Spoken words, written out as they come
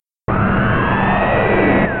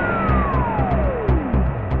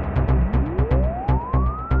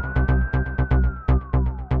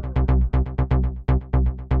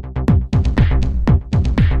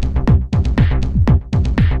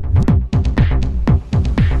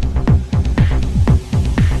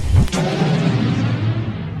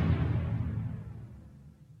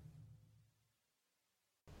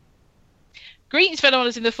fellow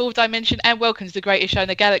in the fourth dimension, and welcome to the greatest show in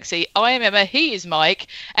the galaxy. I am Emma, he is Mike,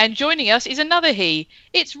 and joining us is another he.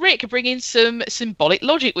 It's Rick, bringing some symbolic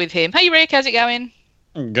logic with him. Hey Rick, how's it going?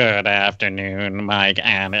 Good afternoon, Mike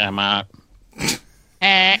and Emma.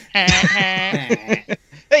 Hey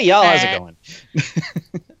y'all, how's it going?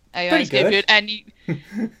 Hey, good.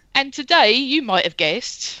 And today, you might have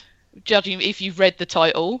guessed, judging if you've read the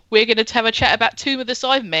title, we're going to have a chat about Tomb of the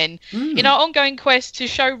Cybermen in our ongoing quest to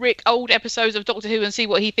show Rick old episodes of Doctor Who and see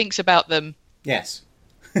what he thinks about them. Yes.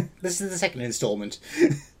 This is the second instalment.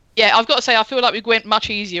 Yeah, I've got to say, I feel like we went much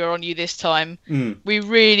easier on you this time. We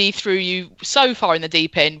really threw you so far in the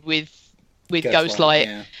deep end with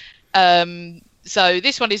Ghostlight. Yeah. So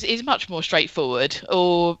this one is much more straightforward,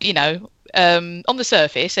 or, on the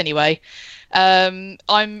surface anyway.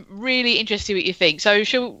 I'm really interested what you think. So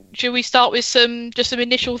shall we start with some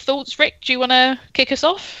initial thoughts? Rick, do you want to kick us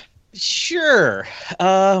off? Sure.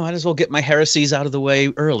 Might as well get my heresies out of the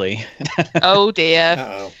way early. Oh dear.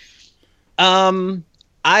 Uh-oh.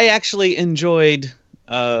 I actually enjoyed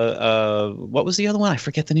what was the other one? I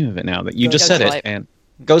forget the name of it now. That you just said it. And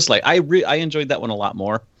Ghostlight. I enjoyed that one a lot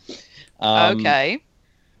more. Okay.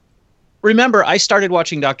 Remember, I started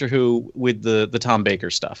watching Doctor Who with the Tom Baker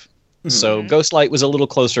stuff. So Ghostlight was a little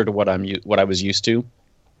closer to what I was used to.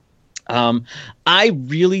 I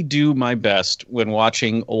really do my best when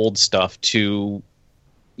watching old stuff to,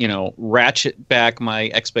 ratchet back my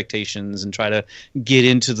expectations and try to get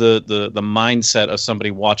into the mindset of somebody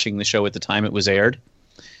watching the show at the time it was aired.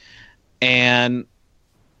 And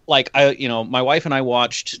my wife and I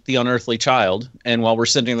watched The Unearthly Child, and while we're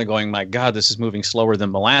sitting there going, my God, this is moving slower than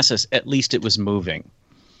molasses, at least it was moving.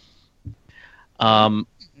 I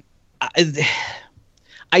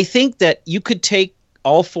think that you could take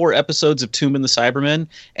all 4 episodes of Tomb and the Cybermen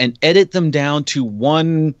and edit them down to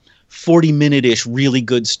one 40-minute-ish really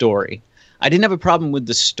good story. I didn't have a problem with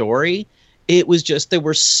the story. It was just there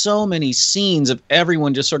were so many scenes of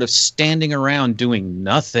everyone just sort of standing around doing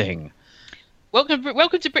nothing. Welcome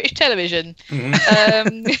to British television.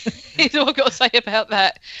 Is all I've got to say about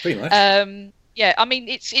that. Pretty much. Yeah, I mean,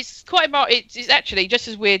 it's quite. It's actually, just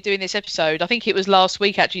as we're doing this episode, I think it was last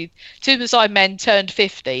week actually, Tomb of the Cybermen turned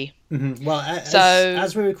 50. Mm-hmm. Well,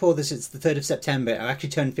 as we record this, it's the 3rd of September. I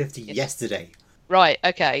actually turned 50 yesterday. Right.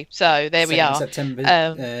 Okay. So there we are. September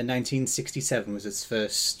 1967 was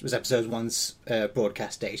episode 1's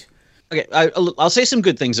broadcast date. Okay, I'll say some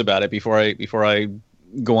good things about it before I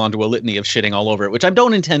go on to a litany of shitting all over it, which I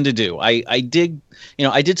don't intend to do. I did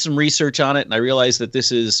some research on it, and I realized that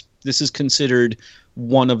this is considered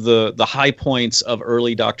one of the high points of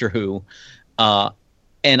early Doctor Who, and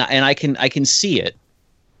I can see it,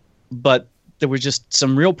 but there were just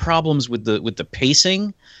some real problems with the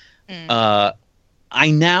pacing. I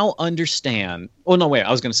now understand. Oh no, wait!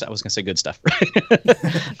 I was gonna say good stuff.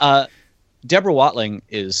 Deborah Watling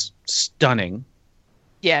is stunning.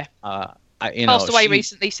 Yeah. Passed away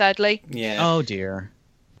recently, sadly. Yeah. Oh dear.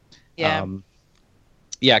 Yeah.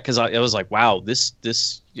 Yeah, because I was like, wow, this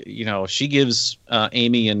she gives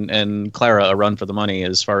Amy and Clara a run for the money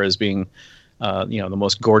as far as being, the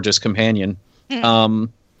most gorgeous companion. I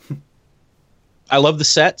love the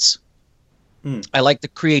sets. I like the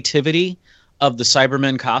creativity of the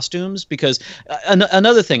Cybermen costumes, because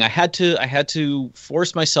another thing, I had to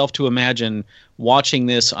force myself to imagine watching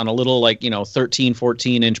this on a little 13,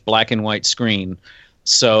 14-inch black and white screen.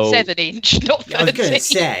 So 7-inch, not 13. I was going to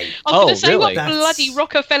say. I was going to say, really? What bloody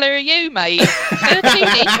Rockefeller are you, mate?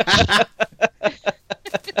 13-inch.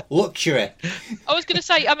 Luxury. I was going to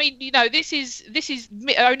say, I mean, this is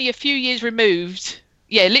only a few years removed.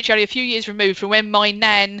 Yeah, literally a few years removed from when my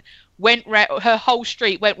nan went her whole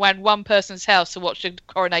street went round one person's house to watch the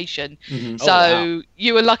coronation. Mm-hmm. So wow.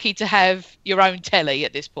 You were lucky to have your own telly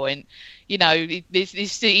at this point.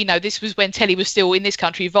 This was when telly was still in this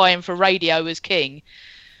country vying for radio as king.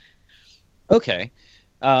 Okay.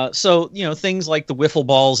 So things like the wiffle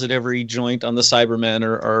balls at every joint on the Cybermen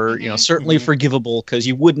are certainly forgivable, because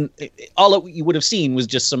you would have seen was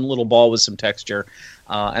just some little ball with some texture,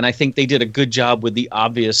 and I think they did a good job with the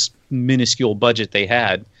obvious minuscule budget they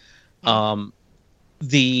had.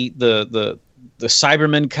 The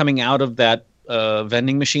Cybermen coming out of that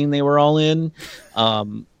vending machine they were all in,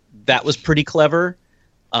 that was pretty clever.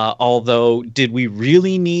 Although, did we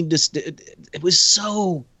really need to? It was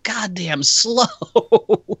so goddamn slow.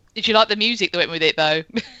 Did you like the music that went with it, though?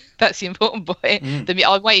 That's the important point.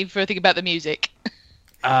 I'm waiting for a thing about the music.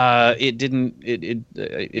 It didn't.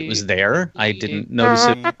 It was there. I didn't notice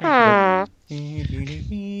it.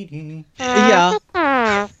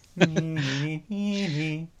 Yeah.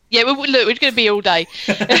 Yeah. Look, we're going to be all day.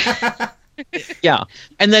 Yeah.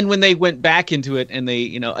 And then when they went back into it and they,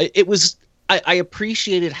 it was, I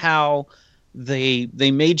appreciated how they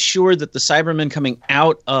made sure that the Cybermen coming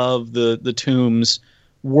out of the tombs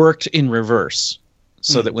worked in reverse.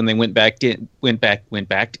 So that when they went back in,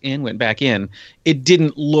 it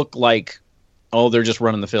didn't look like, oh, they're just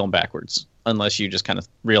running the film backwards. Unless you just kind of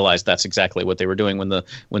realize that's exactly what they were doing when the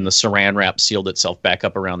saran wrap sealed itself back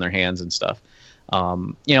up around their hands and stuff.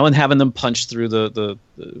 And having them punch through the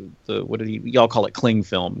what do y'all call it, cling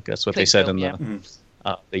film? That's what they said in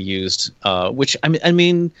they used, which I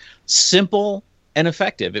mean, simple and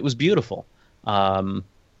effective. It was beautiful. The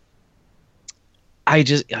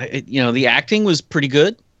acting was pretty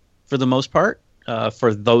good for the most part.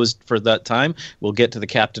 For that time, we'll get to the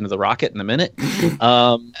captain of the rocket in a minute.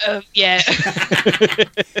 Yeah.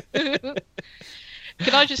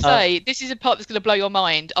 Can I just say, this is a part that's going to blow your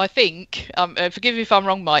mind. I think, forgive me if I'm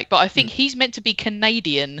wrong, Mike, but I think he's meant to be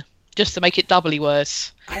Canadian, just to make it doubly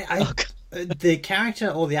worse. The character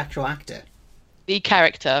or the actual actor? The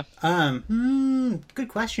character. Good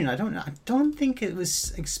question. I don't know. I don't think it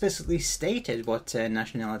was explicitly stated what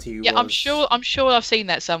nationality he was. Yeah, I'm sure I've seen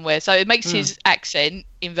that somewhere. So it makes his accent,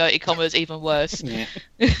 inverted commas, even worse. Yeah.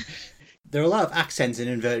 There are a lot of accents in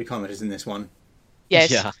inverted commas in this one. Yes.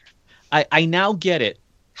 Yeah. I now get it,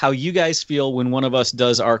 how you guys feel when one of us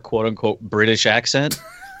does our quote-unquote British accent.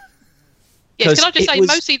 Yes, can I just say,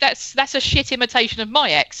 mostly that's a shit imitation of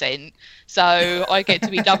my accent, so I get to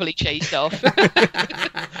be doubly cheesed off.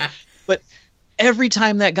 But every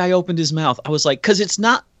time that guy opened his mouth, I was like, because it's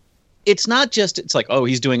not just, it's like, oh,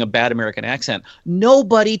 he's doing a bad American accent.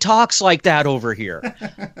 Nobody talks like that over here.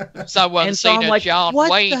 Someone's seen a John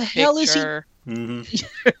Wayne the hell picture. Is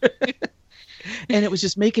he? And it was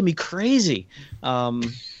just making me crazy. I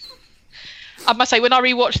must say, when I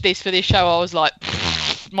rewatched this for this show, I was like,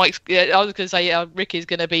 Mike's. I was going to say, Rick is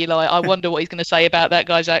going to be like, I wonder what he's going to say about that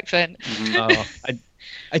guy's accent.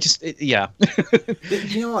 I just, yeah.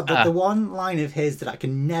 You know what? The one line of his that I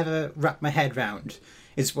can never wrap my head around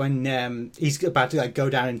is when he's about to go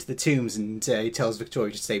down into the tombs and he tells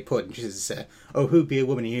Victoria to stay put, and she says, "Oh, who'd be a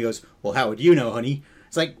woman?" And he goes, "Well, how would you know, honey?"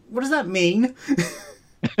 It's like, what does that mean?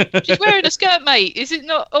 She's wearing a skirt, mate. Is it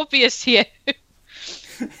not obvious to you?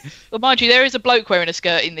 Well, mind you, there is a bloke wearing a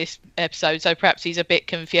skirt in this episode, so perhaps he's a bit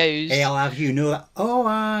confused. Hey, I'll have you know that. Oh,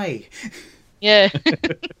 aye. Yeah.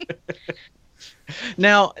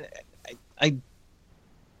 Now,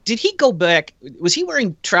 did he go back? Was he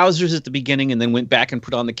wearing trousers at the beginning and then went back and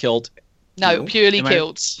put on the kilt? No, purely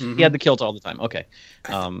kilts. He had the kilt all the time. Okay.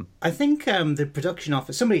 I think the production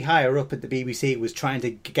office, somebody higher up at the BBC, was trying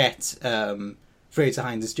to get Fraser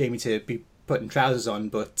Hines' Jamie to be putting trousers on,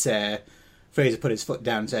 but Fraser put his foot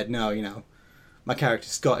down and said, "No, my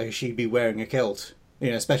character's Scottish. He'd be wearing a kilt,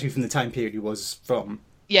 especially from the time period he was from."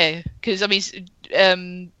 Yeah, because I mean,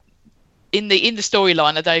 in the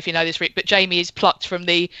storyline, I don't know if you know this, Rick, but Jamie is plucked from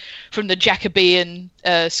the Jacobean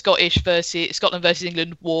Scotland versus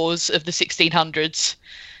England wars of the 1600s.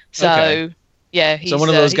 So okay. Yeah, so one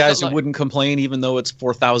of those guys who wouldn't complain even though it's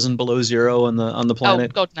 4,000 below zero on the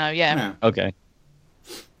planet. Oh God, no, yeah. Okay.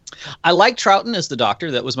 I like Troughton as the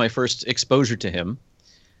Doctor. That was my first exposure to him.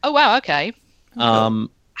 Oh wow, okay.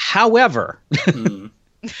 However,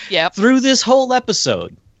 yeah, through this whole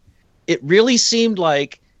episode, it really seemed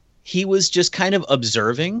like he was just kind of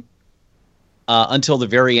observing until the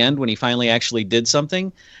very end when he finally actually did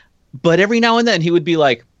something. But every now and then he would be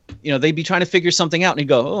like, they'd be trying to figure something out, and he'd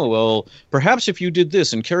go, "Oh, well, perhaps if you did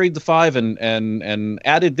this and carried the 5 and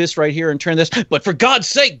added this right here and turned this, but for God's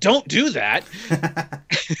sake, don't do that."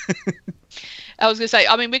 I was going to say,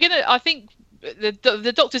 I mean, I think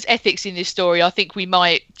the Doctor's ethics in this story, I think we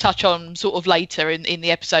might touch on sort of later in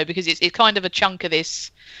the episode, because it's kind of a chunk of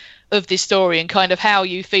this story, and kind of how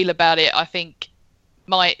you feel about it, I think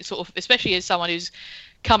might sort of, especially as someone who's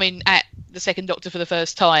coming at the second Doctor for the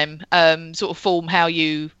first time, sort of form how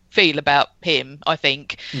you feel about him, I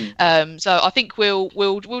think. So I think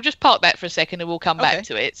we'll just park that for a second and we'll come back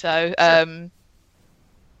to it. So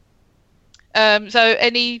so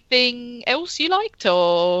anything else you liked,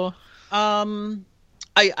 or I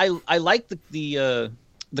like the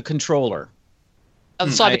controller. Oh,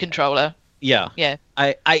 the cyber controller. Yeah.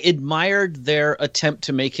 I admired their attempt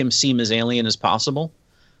to make him seem as alien as possible.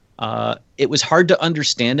 It was hard to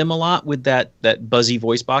understand him a lot with that buzzy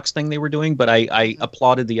voice box thing they were doing, but I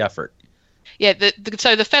applauded the effort. Yeah,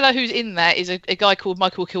 so the fellow who's in that is a guy called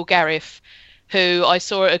Michael Kilgarriff, who I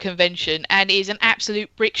saw at a convention, and is an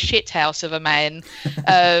absolute brick shithouse of a man.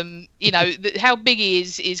 How big he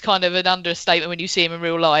is kind of an understatement when you see him in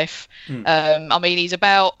real life. I mean, he's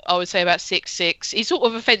I would say about 6'6". He's sort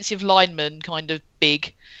of offensive lineman kind of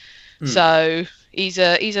big. So he's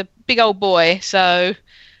a big old boy. So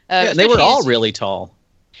they were all really tall.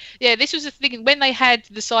 Yeah, this was the thing. When they had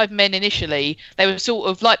the Cybermen initially, they were sort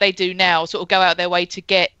of like they do now, sort of go out their way to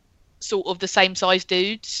get sort of the same size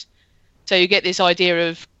dudes. So you get this idea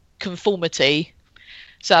of conformity.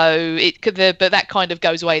 So but that kind of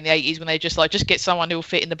goes away in the 80s when they just get someone who'll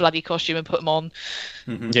fit in the bloody costume and put them on.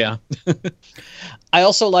 Yeah. I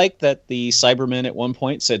also like that the Cybermen at one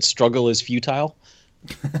point said struggle is futile.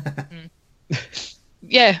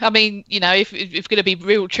 Yeah, I mean, if going to be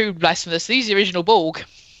real true blasphemous, these are the original Borg.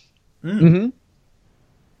 So,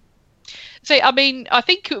 I mean, I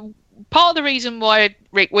think part of the reason why,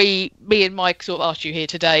 Rick, me and Mike sort of asked you here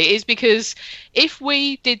today is because if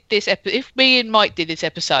me and Mike did this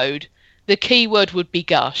episode, the key word would be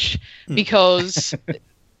gush, because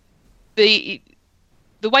the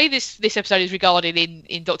way this episode is regarded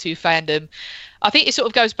in Doctor Who fandom, I think it sort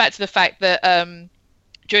of goes back to the fact that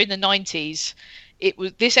during the 90s,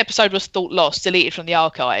 this episode was thought lost, deleted from the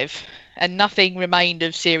archive, and nothing remained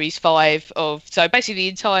of Series 5 so basically the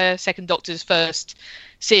entire Second Doctor's first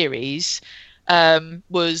series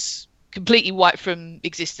was completely wiped from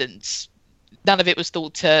existence. None of it was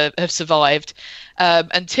thought to have survived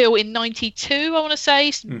until in 92, I want to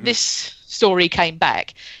say, this story came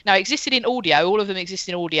back. Now, it existed in audio. All of them exist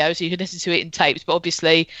in audio, so you can listen to it in tapes, but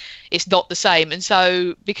obviously it's not the same. And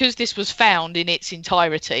so because this was found in its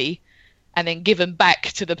entirety and then given back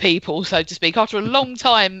to the people, so to speak, after a long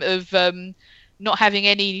time of not having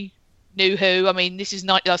any New Who. I mean, this is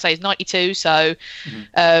it's 92, so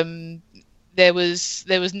there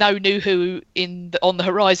was no New Who on the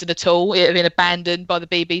horizon at all. It had been abandoned by the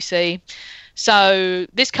BBC. So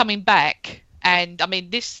this coming back, and I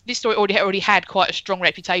mean, this story already had quite a strong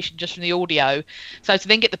reputation just from the audio. So to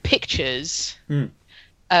then get the pictures,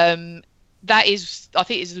 that is, I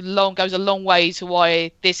think, goes a long way to why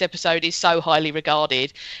this episode is so highly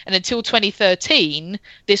regarded. And until 2013,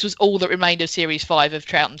 this was all that remained of Series 5 of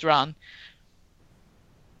Troughton's run.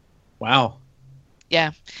 Wow.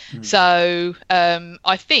 Yeah. So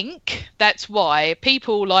I think that's why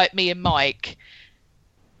people like me and Mike,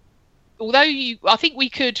 I think we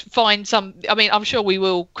could find some. I mean, I'm sure we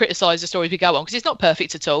will criticise the story as we go on, because it's not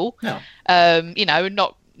perfect at all. No.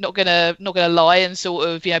 Not gonna lie and sort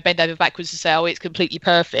of bend over backwards to say, oh, it's completely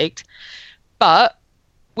perfect, but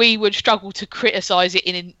we would struggle to criticise it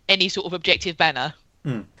in any sort of objective manner,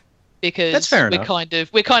 because that's fair enough.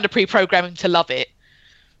 we're kind of pre-programmed to love it.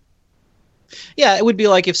 Yeah, it would be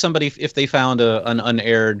like if they found an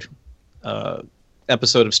unaired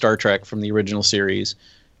episode of Star Trek from the original series,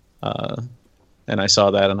 and I saw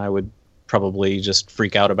that, and I would probably just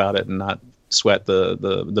freak out about it and not sweat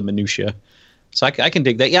the minutia. So I can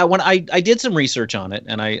dig that. Yeah, when I did some research on it,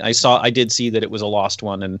 and I did see that it was a lost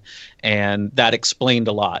one, and that explained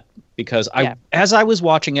a lot, because as I was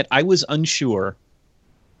watching it, I was unsure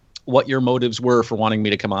what your motives were for wanting me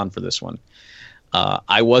to come on for this one.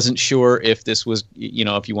 I wasn't sure if this was,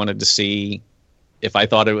 if you wanted to see if I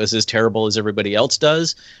thought it was as terrible as everybody else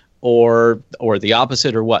does, or the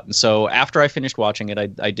opposite, or what. And so after I finished watching it,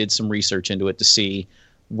 I did some research into it to see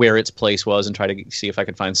where its place was and try to see if I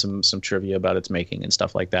could find some trivia about its making and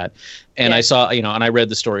stuff like that. And I saw, and I read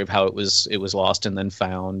the story of how it was lost and then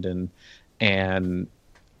found and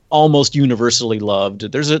almost universally loved.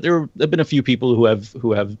 There have been a few people who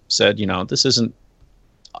have said, this isn't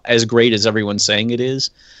as great as everyone's saying it is.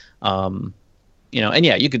 And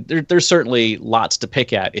yeah, you could, there's certainly lots to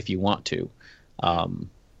pick at if you want to.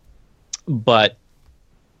 But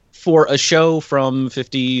for a show from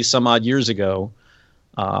 50 some odd years ago,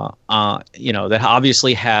 that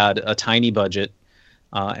obviously had a tiny budget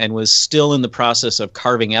and was still in the process of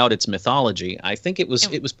carving out its mythology, I think it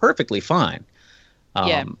was perfectly fine.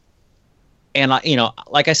 And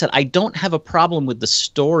like I said, I don't have a problem with the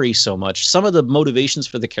story so much. Some of the motivations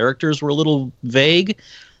for the characters were a little vague.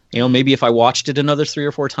 Maybe if I watched it another 3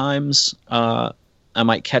 or 4 times, I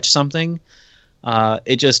might catch something.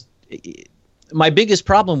 My biggest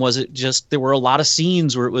problem was there were a lot of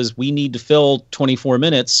scenes where it was, we need to fill 24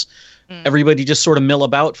 minutes. Everybody just sort of mill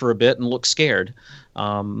about for a bit and look scared.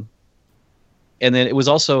 And then it was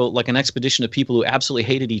also like an expedition of people who absolutely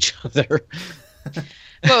hated each other.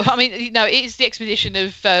 Well, I mean, it is the expedition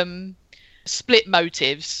of split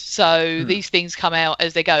motives. So these things come out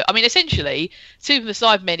as they go. I mean, essentially, Tomb of the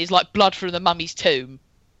Cybermen is like Blood from the Mummy's Tomb.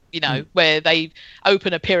 Where they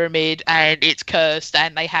open a pyramid and it's cursed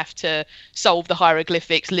and they have to solve the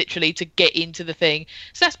hieroglyphics literally to get into the thing.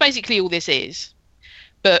 So that's basically all this is.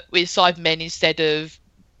 But with Cybermen instead of,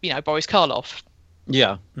 Boris Karloff.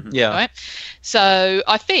 Yeah. Yeah. Right? So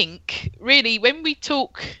I think, really, when we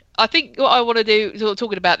talk, I think what I want to do, sort of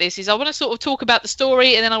talking about this, is I want to sort of talk about the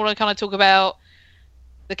story, and then I want to kind of talk about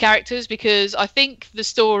the characters, because I think the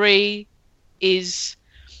story is,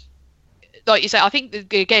 like you say, I think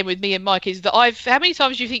again with me and Mike is that how many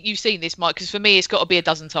times do you think you've seen this, Mike? Because for me it's got to be a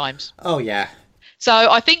dozen times. Oh yeah. So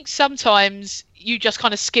I think sometimes you just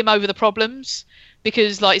kind of skim over the problems,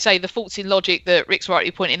 because like you say, the faults in logic that Rick's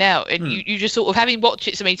rightly pointing out, and you just sort of, having watched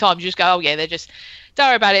it so many times, you just go, oh yeah, don't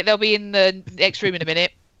worry about it, they'll be in the next room in a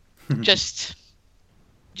minute. Just,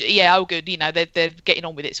 yeah, oh good, they're getting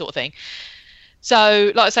on with it, sort of thing.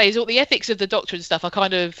 So, like I say, is all the ethics of the Doctor and stuff, I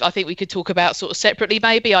think we could talk about sort of separately,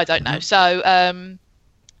 maybe, I don't know. So,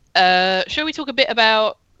 shall we talk a bit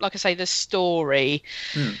about, like I say, the story?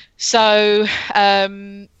 So,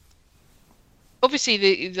 obviously,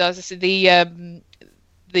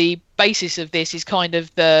 the basis of this is kind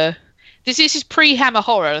of this is pre-Hammer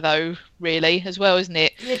horror, though, really, as well, isn't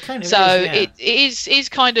it? Yeah, kind of. So is, yeah. it is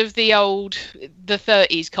kind of the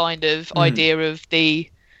 30s kind of idea of the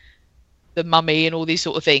mummy and all these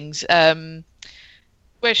sort of things. If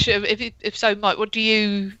so, Mike, what do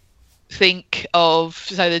you think of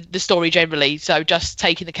the story generally? So just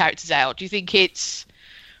taking the characters out, do you think it's?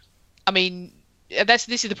 I mean, this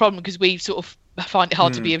is the problem, because we sort of find it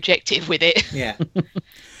hard to be objective with it. Yeah.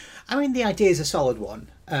 I mean, the idea is a solid one.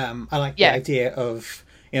 I like the idea of,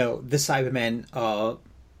 the Cybermen are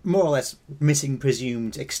more or less missing,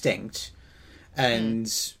 presumed extinct. And,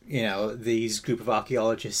 these group of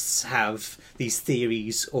archaeologists have these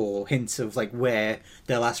theories or hints of, like, where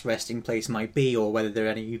their last resting place might be, or whether there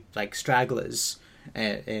are any, like, stragglers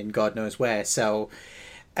in God knows where. So,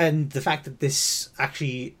 and the fact that this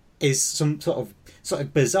actually is some sort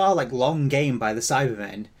of bizarre, like, long game by the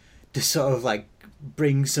Cybermen to sort of, like,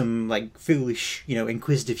 bring some, like, foolish,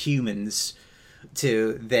 inquisitive humans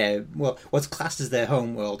to their, well, what's classed as their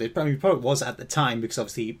home world. It probably was at the time, because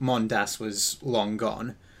obviously Mondas was long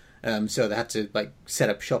gone, so they had to, like, set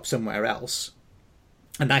up shop somewhere else.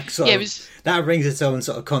 And that that brings its own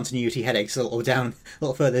sort of continuity headaches a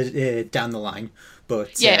little further down the line.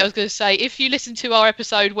 But I was going to say, if you listen to our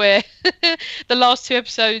episode where the last 2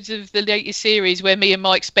 episodes of the latest series, where me and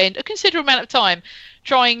Mike spend a considerable amount of time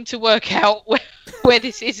trying to work out where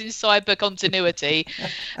this is in cyber continuity.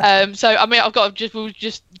 So I mean, we'll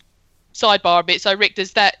just sidebar a bit. So Rick,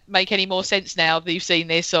 does that make any more sense now that you've seen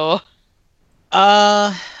this, or?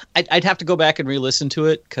 I'd have to go back and re-listen to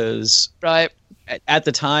it, because at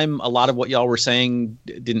the time, a lot of what y'all were saying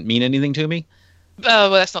didn't mean anything to me.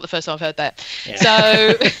 Oh, well, that's not the first time I've heard that. Yeah.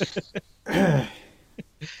 So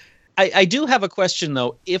I do have a question,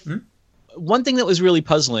 though. If one thing that was really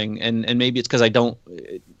puzzling, and maybe it's because I don't,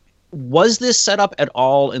 was this set up at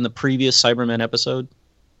all in the previous Cybermen episode?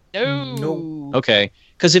 No. Okay,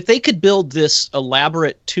 because if they could build this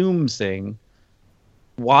elaborate tomb thing,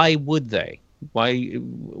 why would they? Why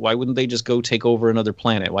wouldn't they just go take over another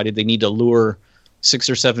planet? Why did they need to lure 6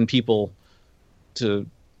 or 7 people to?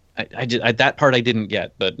 That part I didn't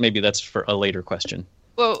get, but maybe that's for a later question.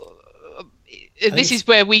 Well, this is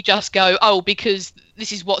where we just go, oh, because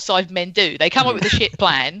this is what Cybermen do. They come up with a shit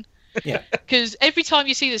plan. Yeah. Because every time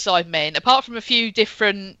you see the Cybermen, apart from a few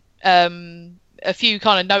different, a few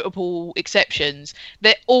kind of notable exceptions,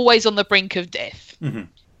 they're always on the brink of death. Mm-hmm.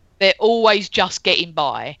 They're always just getting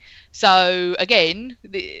by. So again,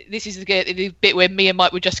 this is the bit where me and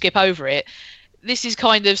Mike would just skip over it. This is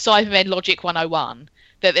kind of Cybermen logic 101.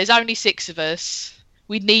 That there's only 6 of us.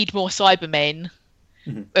 We need more Cybermen,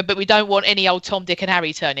 but we don't want any old Tom, Dick, and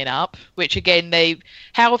Harry turning up. Which again,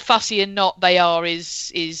 how fussy and not they are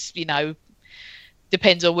is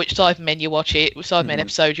depends on which Cybermen you watch it, which Cybermen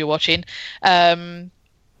episode you're watching. So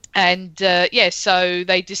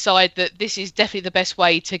they decide that this is definitely the best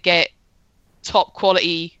way to get top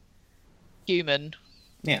quality human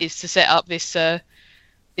is to set up this sort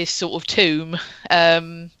of tomb.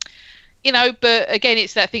 But again,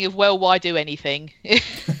 it's that thing of, well, why do anything? You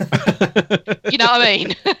know what I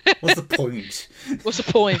mean? What's the point? What's the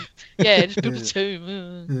point? Yeah, just build a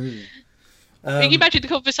tomb. Can you imagine the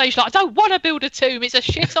conversation? Like, I don't want to build a tomb. It's a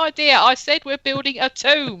shit idea. I said we're building a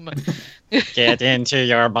tomb. Get into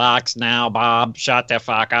your box now, Bob. Shut the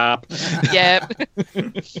fuck up. Yeah.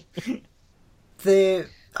 The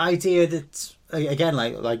idea that, again,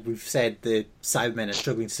 like we've said, the Cybermen are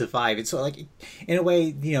struggling to survive. It's sort of like, in a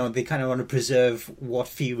way, they kind of want to preserve what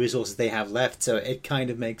few resources they have left. So it kind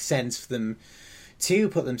of makes sense for them to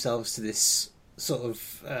put themselves to this sort of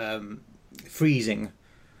freezing,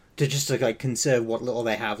 to just like conserve what little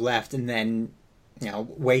they have left, and then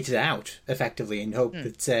wait it out effectively, and hope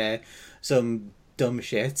that some dumb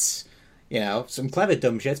shits, some clever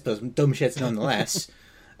dumb shits, but some dumb shits nonetheless.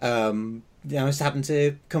 just happened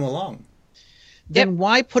to come along. Then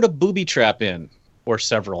why put a booby trap in, or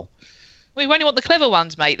several? We only want the clever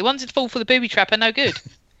ones, mate. The ones that fall for the booby trap are no good.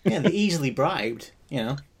 Yeah, they're easily bribed,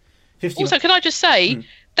 50 Also, can I just say,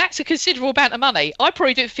 that's a considerable amount of money. I'd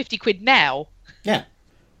probably do it for 50 quid now. Yeah.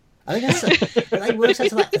 I think that's works out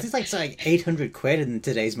to I think it's like 800 quid in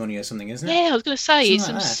today's money or something, isn't it? Yeah, I was going to say, it's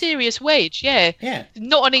some serious wedge, yeah. Yeah.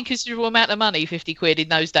 Not an inconsiderable amount of money, 50 quid in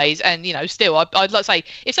those days. And, still, I'd like to say,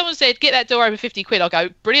 if someone said, get that door over 50 quid, I'll go,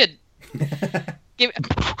 brilliant.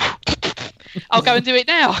 I'll go and do it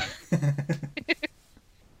now.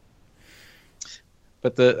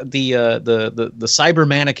 But the cyber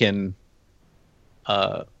mannequin,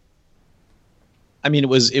 I mean,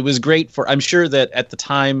 it was great for. I'm sure that at the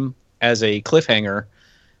time, as a cliffhanger,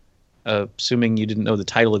 assuming you didn't know the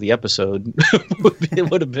title of the episode, it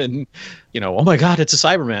would have been, oh my God, it's a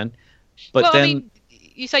Cyberman. But well, then,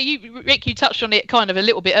 I mean, Rick, you touched on it kind of a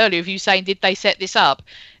little bit earlier. Of you saying, did they set this up?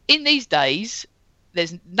 In these days,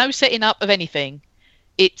 there's no setting up of anything.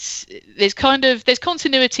 There's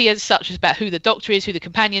continuity as such about who the Doctor is, who the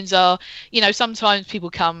companions are. Sometimes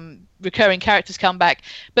recurring characters come back,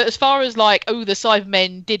 but as far as the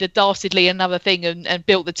Cybermen did a dastardly another thing and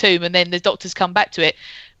built the tomb, and then the Doctor's come back to it,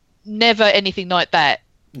 never anything like that.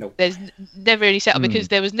 Nope. There's never any setup because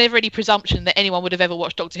there was never any presumption that anyone would have ever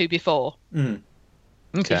watched Doctor Who before.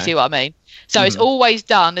 Okay. You see what I mean? So it's always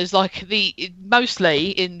done as mostly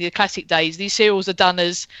in the classic days, these serials are done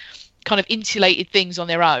as kind of insulated things on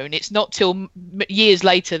their own. It's not till years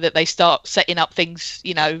later that they start setting up things,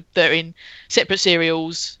 that are in separate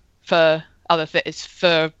serials for other things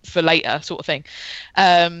for later sort of thing.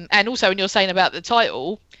 And also, when you're saying about the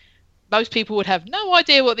title, most people would have no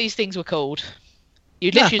idea what these things were called.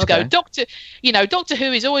 You'd literally just go, Doctor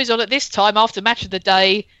Who is always on at this time after Match of the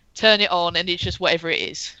Day, turn it on, and it's just whatever it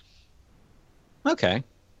is. Okay.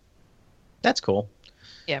 That's cool.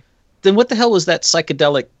 Yeah. Then what the hell was that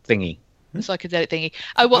psychedelic thingy? The psychedelic thingy.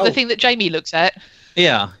 Oh, the thing that Jamie looks at.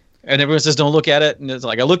 Yeah. And everyone says, don't look at it. And it's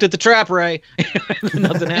like, I looked at the trap, Ray.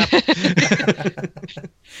 Nothing happened.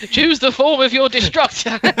 Choose the form of your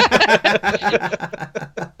destructor.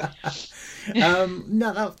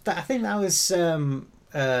 No, I think that was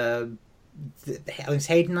Alex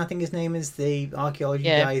Hayden, I think his name is, the archaeology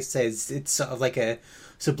guy, says it's sort of like a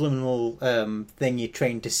subliminal thing you're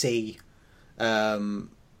trained to see.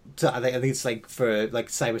 So I think it's for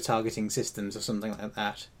cyber targeting systems or something like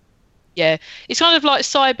that. Yeah, it's kind of like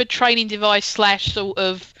cyber training device / sort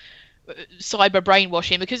of cyber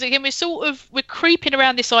brainwashing, because again we're creeping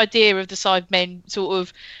around this idea of the Cybermen sort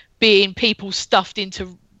of being people stuffed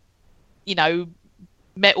into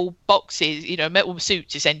metal boxes, metal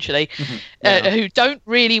suits essentially, who don't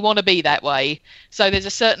really want to be that way. So there's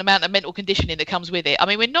a certain amount of mental conditioning that comes with it. I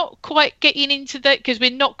mean, we're not quite getting into that because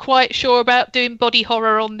we're not quite sure about doing body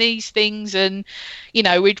horror on these things, and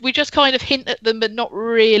we just kind of hint at them but not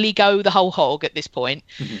really go the whole hog at this point.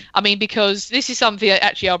 I mean, because this is something that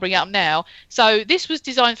actually I'll bring up now. So this was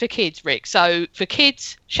designed for kids, Rick. So for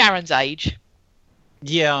kids Sharon's age.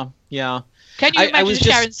 Yeah. Can you imagine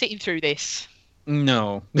Sharon sitting through this?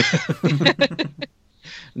 No.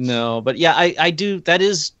 No, but yeah, I do. That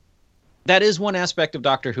is one aspect of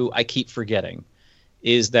Doctor Who I keep forgetting,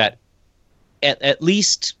 is that at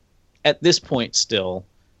least at this point still,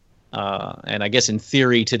 and I guess in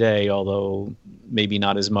theory today, although maybe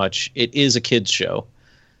not as much, it is a kids show.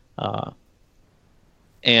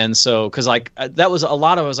 And so, because that was a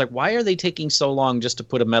lot of, I was like, why are they taking so long just to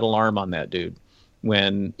put a metal arm on that dude?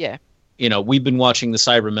 When we've been watching the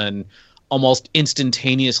Cybermen almost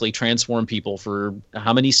instantaneously transform people for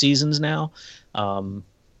how many seasons now?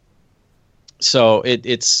 So it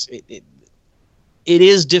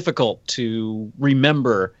is difficult to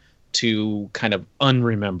remember to kind of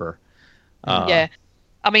unremember. I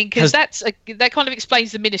mean, because that kind of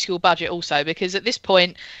explains the minuscule budget also, because at this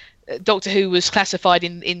point, Doctor Who was classified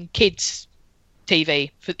in kids'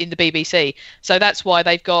 TV in the BBC, so that's why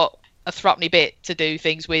they've got a thruppenny bit to do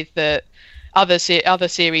things with. The other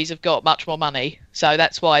series have got much more money, so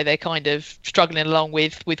that's why they're kind of struggling along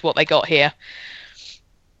with what they got here.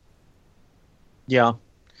 Yeah,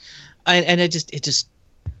 and it just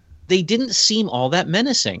they didn't seem all that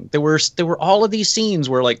menacing. There were all of these scenes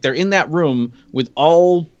where they're in that room with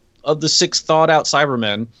all of the 6 thawed out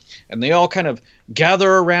Cybermen, and they all kind of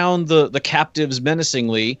gather around the captives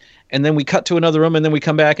menacingly, and then we cut to another room, and then we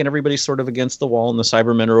come back and everybody's sort of against the wall, and the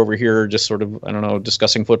Cybermen are over here just sort of, I don't know,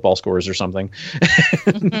 discussing football scores or something.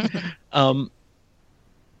 And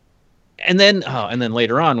then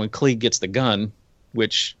later on when Klieg gets the gun,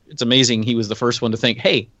 which it's amazing he was the first one to think,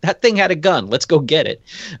 hey, that thing had a gun, let's go get it.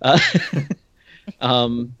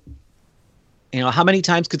 how many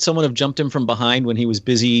times could someone have jumped him from behind when he was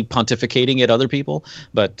busy pontificating at other people?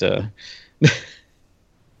 But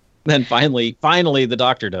then finally, the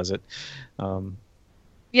Doctor does it.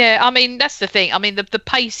 Yeah, I mean, that's the thing. I mean, the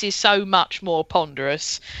pace is so much more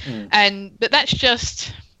ponderous, but that's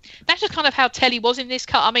just kind of how telly was in this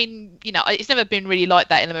cut. I mean, it's never been really like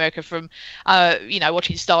that in America from,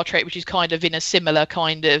 watching Star Trek, which is kind of in a similar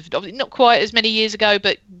kind of, not quite as many years ago,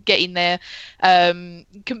 but getting there.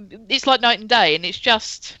 It's like night and day, and it's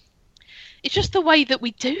just the way that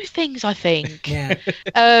we do things, I think. Yeah.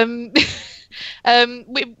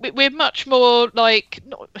 We're much more like,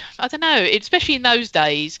 I don't know, especially in those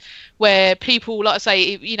days where people, like I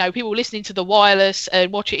say, people listening to the wireless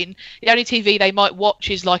and watching, the only TV they might watch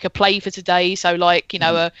is like a play for today, so like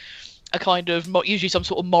a kind of usually some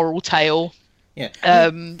sort of moral tale. Yeah,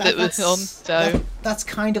 that was on. So that's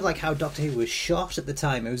kind of like how Doctor Who was shot at the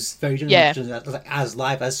time. It was very as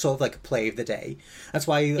live as sort of like a play of the day. That's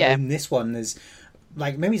why in this one there's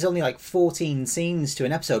maybe it's only 14 scenes to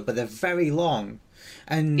an episode, but they're very long.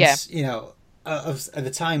 And at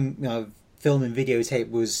the time, film and videotape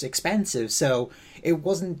was expensive, so it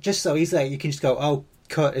wasn't just so easy you can just go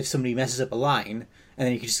cut if somebody messes up a line, and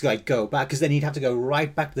then you can just go back, because then you'd have to go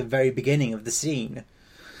right back to the very beginning of the scene.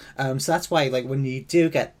 So that's why when you do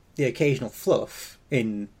get the occasional fluff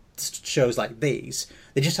in shows like these,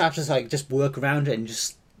 they just have to just work around it and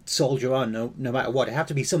just soldier on no matter what. It have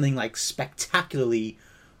to be something spectacularly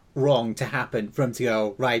wrong to happen for them to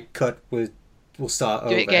go right, cut, we'll start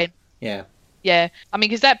over. Do it again. Yeah. I mean,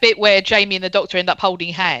 because that bit where Jamie and the Doctor end up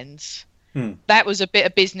holding hands, that was a bit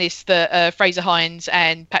of business that Fraser Hines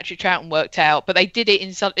and Patrick Troughton worked out, but they did it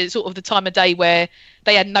in sort of the time of day where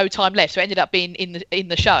they had no time left, so it ended up being in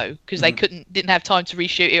the show because they didn't have time to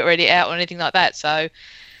reshoot it or edit it out or anything like that. So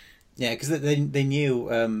yeah, because they knew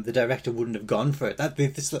the director wouldn't have gone for it.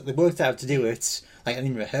 They worked out to do it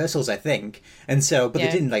in rehearsals, I think, and so they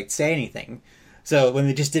didn't say anything. So when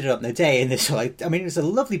they just did it on the day, and it's it's a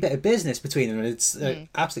lovely bit of business between them, and it's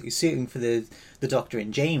absolutely suiting for the Doctor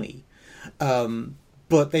and Jamie.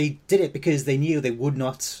 But they did it because they knew they would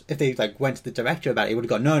not, if they went to the director about it, he would have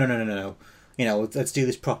gone, no, let's do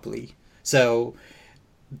this properly. So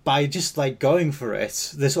by just going for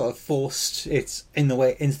it, they sort of forced it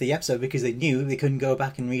into the episode because they knew they couldn't go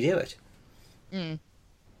back and redo it.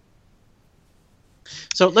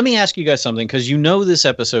 So let me ask you guys something, because this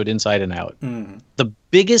episode inside and out. The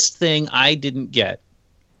biggest thing I didn't get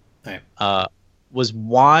was,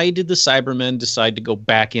 why did the Cybermen decide to go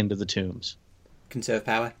back into the tombs? Conserve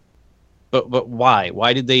power. But why?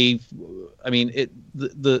 Why did they? I mean,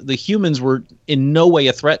 the humans were in no way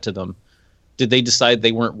a threat to them. Did they decide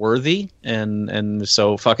they weren't worthy, and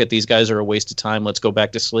so fuck it, these guys are a waste of time, let's go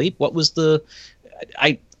back to sleep? What was the?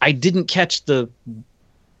 I didn't catch the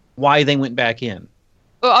why they went back in.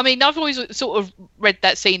 Well, I mean, I've always sort of read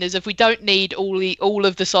that scene as if we don't need all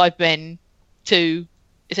of the Cybermen to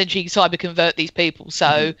essentially cyber convert these people.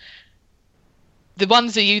 So the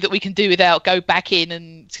ones of you that we can do without, go back in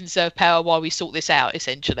and conserve power while we sort this out,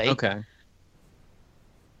 essentially.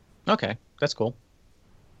 Okay, that's cool.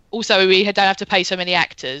 Also, we don't have to pay so many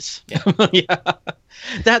actors. Yeah.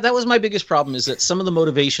 That was my biggest problem, is that some of the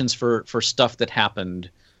motivations for stuff that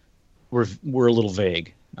happened were a little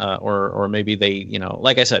vague. Or maybe they,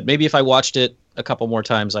 like I said, maybe if I watched it a couple more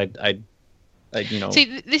times, I'd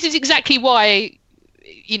See, this is exactly why,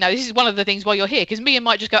 this is one of the things why you're here, because Mia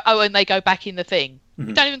might just go, and they go back in the thing.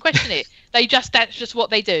 Don't even question it. That's just what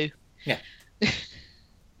they do. Yeah.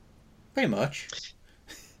 Pretty much.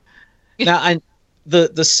 Now, the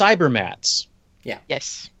Cybermats. Yeah.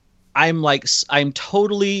 Yes. I'm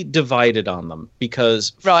totally divided on them,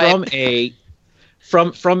 because from a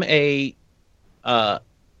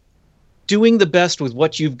doing the best with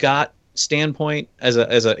what you've got standpoint, as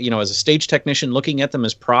a stage technician looking at them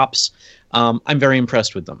as props, I'm very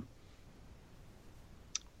impressed with them.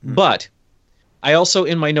 But I also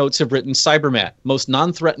in my notes have written Cybermat, most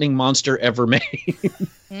non-threatening monster ever made.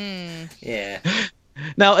 Yeah.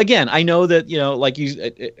 Now again, I know that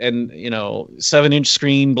 7-inch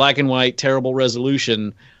screen, black and white, terrible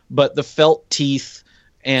resolution, but the felt teeth.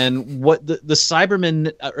 And what the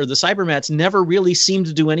Cybermen or the Cybermats never really seem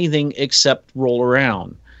to do anything except roll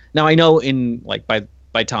around. Now I know in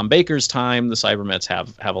by Tom Baker's time, the Cybermats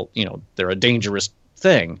have they're a dangerous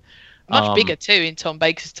thing. Much bigger too in Tom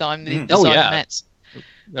Baker's time. The Cybermats. Yeah.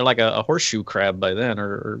 They're like a horseshoe crab by then,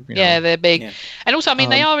 or yeah, they're big. Yeah. And also, I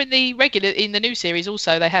mean, they are in the new series.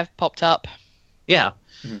 Also, they have popped up. Yeah.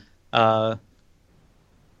 But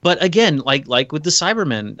again, like with the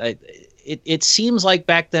Cybermen. it seems like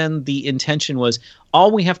back then the intention was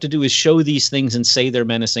all we have to do is show these things and say they're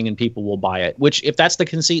menacing and people will buy it. Which, if that's the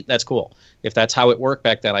conceit, that's cool. If that's how it worked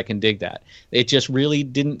back then, I can dig that. It just really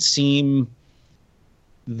didn't seem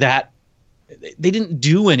that they didn't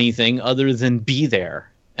do anything other than be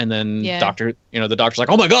there. And then the doctor's like,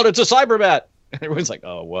 "Oh my God, it's a Cyberbat!" And everyone's like,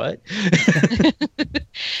 "Oh, what?"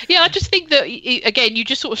 Yeah, I just think that, again, you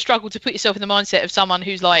just sort of struggle to put yourself in the mindset of someone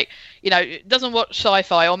who's like, doesn't watch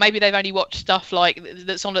sci-fi, or maybe they've only watched stuff like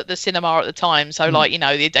that's on at the cinema at the time. So like,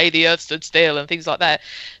 the day the Earth stood still and things like that.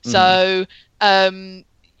 So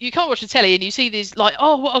you can't watch the telly and you see these like,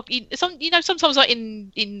 sometimes like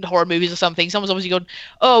in horror movies or something, someone's obviously gone,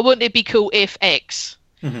 "Oh, wouldn't it be cool if X?"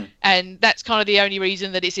 And that's kind of the only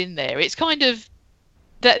reason that it's in there. It's kind of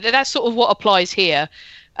that's sort of what applies here.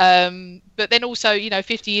 But then also,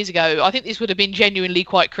 50 years ago, I think this would have been genuinely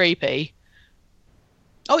quite creepy.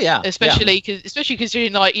 Oh yeah, especially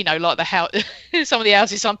considering like the house, some of the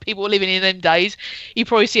houses some people were living in them days. You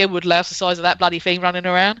probably see a woodlouse the size of that bloody thing running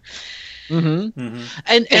around. And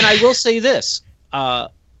I will say this,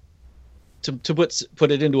 to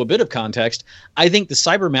put it into a bit of context, I think the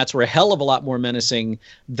Cybermats were a hell of a lot more menacing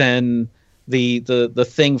than the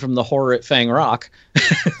thing from the horror at Fang Rock.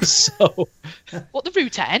 So, what, the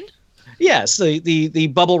Rutan? Yes, the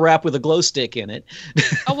bubble wrap with a glow stick in it.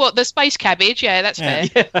 Oh, what, the space cabbage? Yeah, that's fair.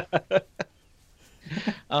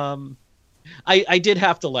 Yeah. I did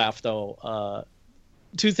have to laugh though.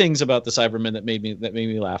 Two things about the Cybermen that made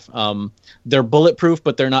me laugh. They're bulletproof,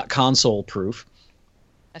 but they're not console proof.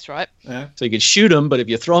 That's right. Yeah. So you could shoot them, but if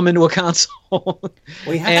you throw them into a console,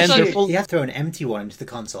 well, you have to throw an empty one into the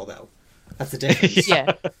console though. That's the difference.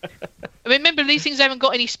 Yeah. I mean, remember, these things haven't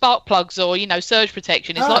got any spark plugs or, surge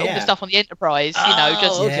protection. It's like all the stuff on the Enterprise,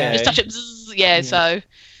 just touch it. Zzz, yeah, so.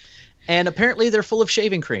 And apparently they're full of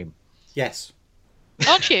shaving cream. Yes.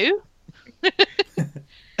 Aren't you?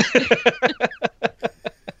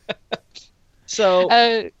 So.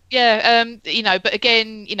 But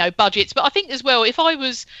again, budgets. But I think as well,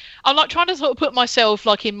 I'm like trying to sort of put myself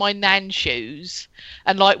like in my nan's shoes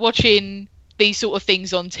and like watching these sort of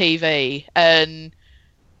things on TV and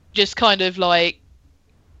just kind of like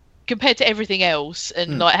compared to everything else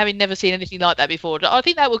and like having never seen anything like that before, I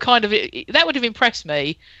think that would have impressed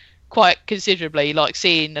me quite considerably, like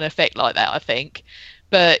seeing an effect like that, I think.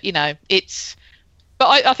 But I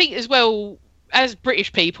think as well, as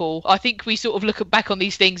British people, I think we sort of look back on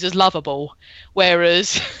these things as lovable,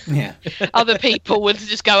 whereas other people would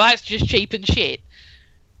just go, "That's just cheap and shit."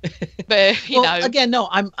 But again, no,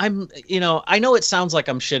 I'm I know it sounds like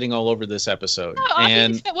I'm shitting all over this episode. No, I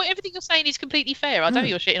think everything you're saying is completely fair. I don't think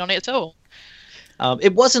you're shitting on it at all.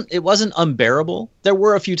 It wasn't unbearable. There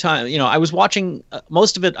were a few times, I was watching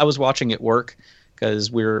most of it. I was watching at work because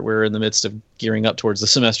we're in the midst of gearing up towards the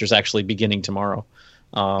semester's actually beginning tomorrow.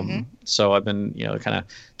 So I've been kind of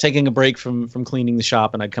taking a break from cleaning the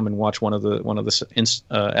shop, and I'd come and watch one of the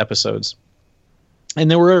episodes. And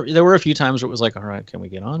there were a few times where it was like, all right, can we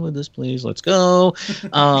get on with this, please? Let's go.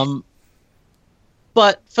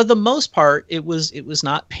 But for the most part, it was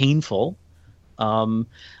not painful.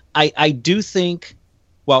 I do think,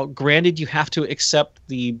 well, granted, you have to accept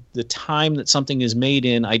the time that something is made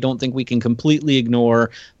in. I don't think we can completely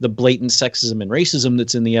ignore the blatant sexism and racism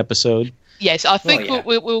that's in the episode. Yes, I think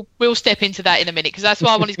we'll step into that in a minute, because that's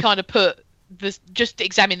why I wanted to kind of just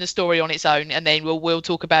examine the story on its own, and then we'll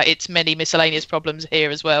talk about its many miscellaneous problems here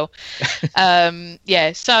as well. I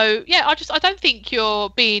don't think you're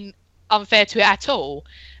being unfair to it at all.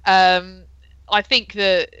 I think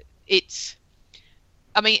that this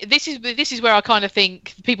is where I kind of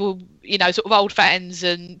think people, sort of old fans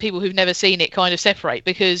and people who've never seen it kind of separate,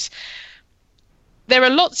 because there are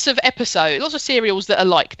lots of serials that are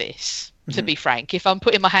like this, to be frank, if I'm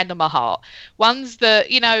putting my hand on my heart. Ones that,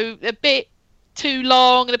 a bit too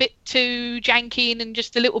long and a bit too janky and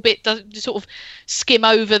just a little bit just sort of skim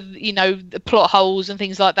over, the plot holes and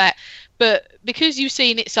things like that. But because you've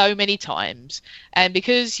seen it so many times, and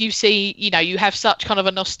because you see, you have such kind of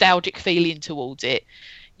a nostalgic feeling towards it,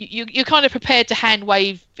 you're kind of prepared to hand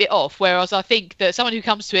wave it off. Whereas I think that someone who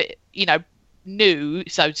comes to it, new,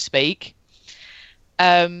 so to speak,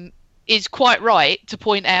 is quite right to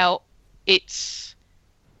point out its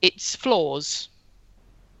flaws.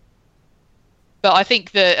 But I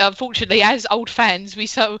think that, unfortunately, as old fans, we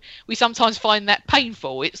sometimes find that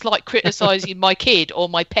painful. It's like criticising my kid or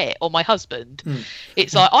my pet or my husband.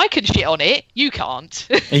 It's like, I can shit on it, you can't.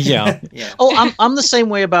 Yeah. Oh, I'm the same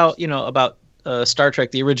way about Star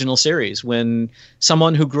Trek, the original series, when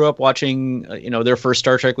someone who grew up watching, their first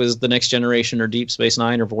Star Trek was The Next Generation or Deep Space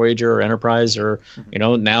Nine or Voyager or Enterprise or,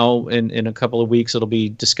 now in a couple of weeks it'll be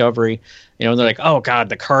Discovery. And they're like, oh God,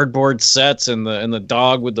 the cardboard sets and the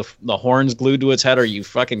dog with the horns glued to its head. Are you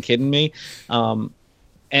fucking kidding me? And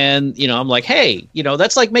I'm like, hey,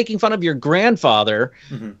 that's like making fun of your grandfather.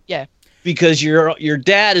 Mm-hmm. Yeah. Because your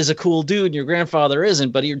dad is a cool dude and your grandfather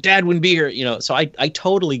isn't, but your dad wouldn't be here, so I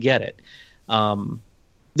totally get it.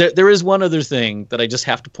 There is one other thing that I just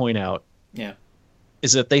have to point out. Yeah.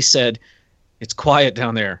 Is that they said, it's quiet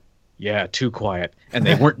down there. Yeah, too quiet. And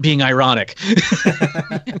they weren't being ironic.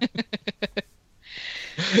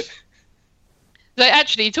 So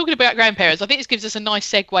actually, talking about grandparents, I think this gives us a nice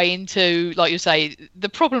segue into, like you say, the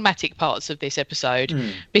problematic parts of this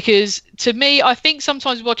episode. Because to me, I think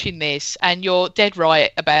sometimes watching this, and you're dead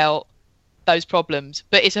right about those problems,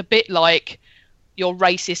 but it's a bit like your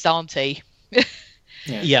racist auntie.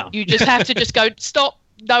 Yeah. You just have to just go, stop.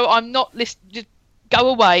 No, I'm not listening. Just go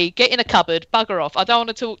away. Get in a cupboard. Bugger off. I don't want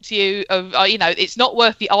to talk to you. It's not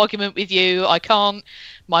worth the argument with you. I can't.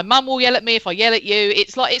 My mum will yell at me if I yell at you.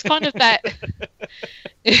 It's kind of that.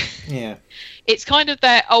 Yeah. It's kind of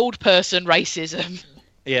that old person racism.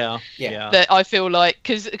 Yeah. That I feel like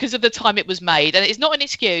because of the time it was made, and it's not an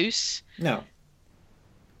excuse. No.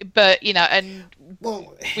 But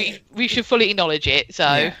we should fully acknowledge it. So.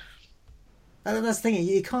 Yeah. And that's the thing.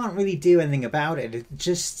 You can't really do anything about it. It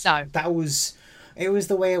just it was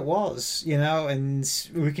the way it was,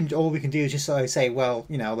 and all we can do is just sort of say, well,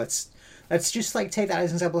 let's just like take that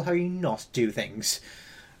as an example of how you not do things.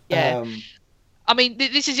 Yeah. I mean,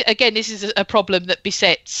 this is a problem that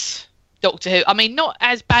besets Doctor Who. I mean, not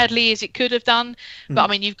as badly as it could have done, but I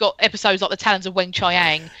mean, you've got episodes like The Talons of Wen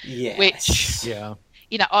Chiang, which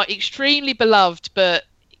are extremely beloved, but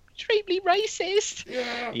extremely racist.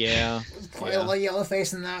 Yeah. Quite a lot of yellow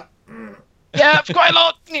face in that. Yeah, quite a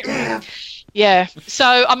lot. Yeah.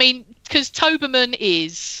 So, I mean, because Toberman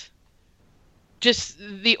is just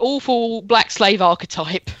the awful black slave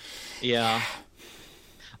archetype. Yeah.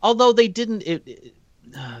 Although they didn't.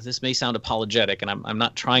 This may sound apologetic, and I'm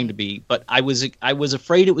not trying to be, but I was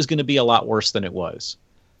afraid it was going to be a lot worse than it was.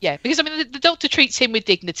 Yeah, because I mean the Doctor treats him with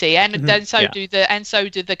dignity, and so do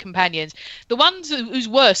the companions. The ones who's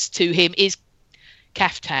worst to him is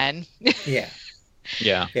Kaftan. Yeah.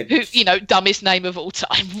 Yeah. Who, dumbest name of all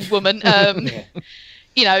time, woman.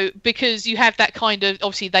 Because you have that kind of,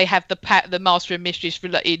 obviously they have the master and mistress,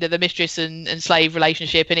 the mistress and slave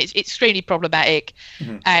relationship, and it's extremely problematic.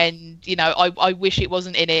 And I wish it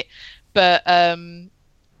wasn't in it, but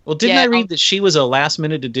well, didn't I read that she was a last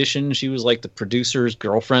minute addition? She was like the producer's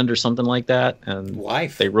girlfriend or something like that, and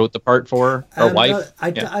wife. They wrote the part for her. Or wife. No,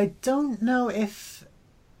 I don't know if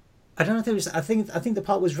there was. I think the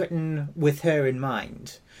part was written with her in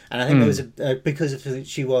mind. And I think there was because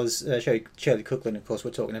she was Shirley Cookland, of course, we're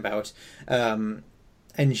talking about, and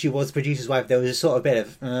she was the producer's wife. There was a sort of bit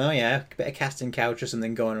of a bit of casting couch or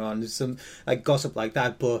something going on, some like gossip like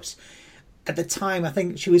that. But at the time, I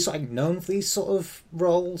think she was sort of known for these sort of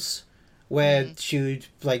roles where she would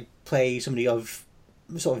like play somebody of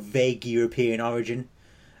sort of vague European origin,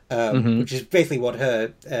 which is basically what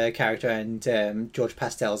her character and George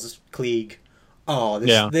Pastel's Klieg. Oh,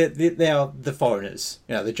 they are the foreigners,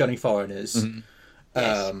 the Johnny Foreigners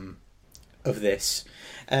of this.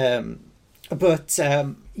 But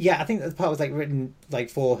I think that the part was like written like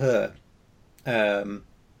for her.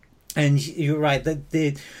 And you're right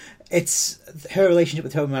that it's her relationship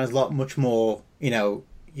with Toberman is a lot much more.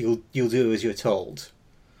 You'll do as you're told,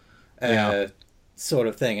 sort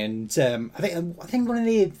of thing. And I think one of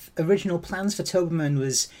the original plans for Toberman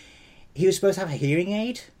was he was supposed to have a hearing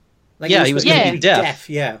aid. Like he was going to be deaf.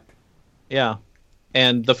 Yeah.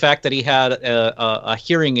 And the fact that he had a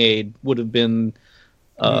hearing aid would have been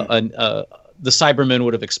the Cybermen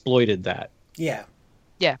would have exploited that. Yeah.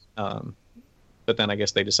 But then I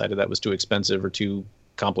guess they decided that was too expensive or too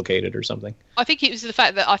complicated or something. I think it was the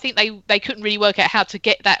fact that I think they couldn't really work out how to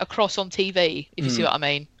get that across on TV, if you see what I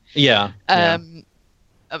mean. Yeah.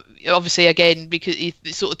 Obviously, again, because the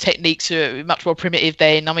sort of techniques are much more primitive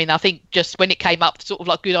then. I mean, I think just when it came up, sort of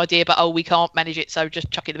like good idea, but we can't manage it, so just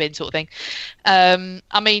chuck it in the bin, sort of thing.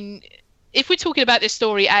 I mean, if we're talking about this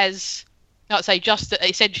story as, I'd say, just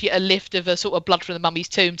essentially a lift of a sort of blood from the mummy's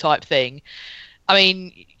tomb type thing, I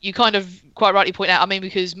mean, you kind of quite rightly point out, I mean,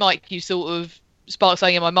 because Mike, you sort of sparked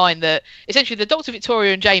something in my mind that essentially the Dr.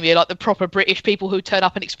 Victoria and Jamie are like the proper British people who turn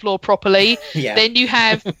up and explore properly. Yeah. Then you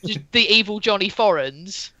have the evil Johnny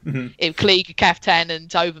Forens, in Klieg, Kaftan, and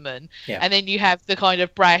Toberman. Yeah. And then you have the kind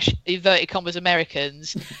of brash, inverted commas,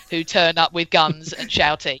 Americans who turn up with guns and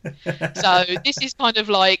shouting. So this is kind of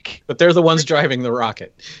like... But they're the ones driving the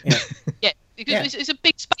rocket. Yeah. Yeah. Because it's a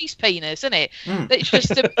big space penis, isn't it? It's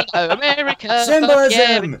just America.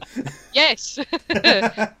 Symbolism. Yeah. Yes.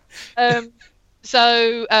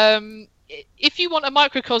 So if you want a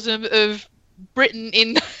microcosm of Britain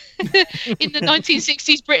in in the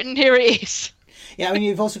 1960s Britain, here it is. Yeah, I mean,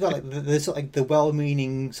 you've also got like the sort of like the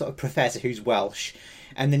well-meaning sort of professor who's Welsh,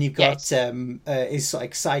 and then you've got his sort of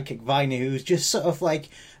like sidekick Viner, who's just sort of like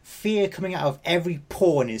fear coming out of every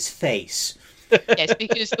pore in his face. Yes,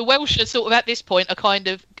 because the Welsh are sort of at this point are kind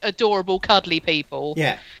of adorable, cuddly people.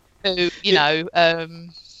 Yeah. Who, you know...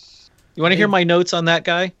 you want to hear my notes on that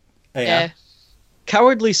guy? Oh, yeah.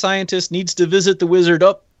 Cowardly scientist needs to visit the wizard.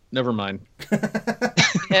 Oh, never mind.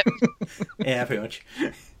 Yep. Yeah, pretty much.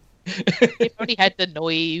 They've already had the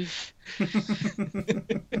noive.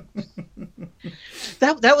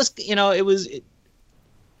 That was, you know, it was...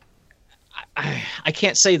 I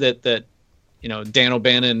can't say that you know, Dan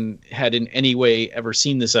O'Bannon had in any way ever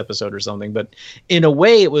seen this episode or something, but in a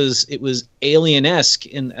way it was alien-esque,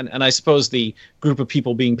 and I suppose the group of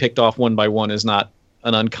people being picked off one by one is not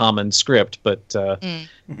an uncommon script, but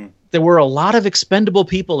there were a lot of expendable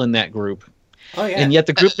people in that group. Oh, yeah. And yet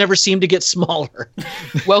the group never seemed to get smaller.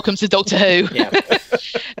 Welcome to Doctor Who. Yeah.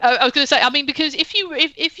 I was going to say, I mean, because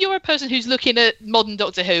if you're a person who's looking at modern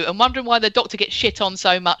Doctor Who and wondering why the Doctor gets shit on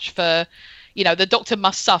so much for, you know, the Doctor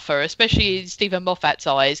must suffer, especially in Stephen Moffat's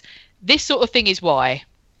eyes, this sort of thing is why.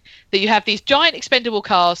 That you have these giant expendable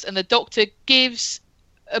casts and the Doctor gives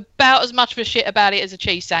about as much of a shit about it as a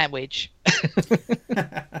cheese sandwich.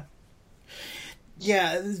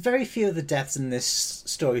 Yeah, there's very few of the deaths in this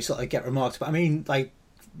story sort of get remarked, but I mean, like,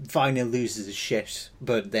 Viner loses his shit,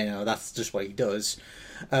 but, you know, that's just what he does.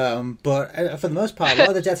 But for the most part, a lot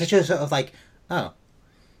of the deaths are just sort of like, oh.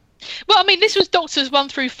 Well, I mean, this was Doctors 1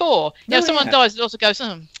 through 4. You know, someone dies, the Doctor goes,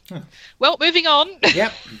 well, moving on.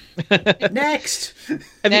 Yep. Next.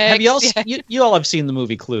 Have you all? You all have seen the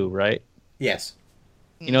movie Clue, right? Yes.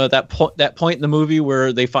 You know, that point in the movie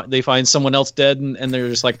where they find someone else dead, and they're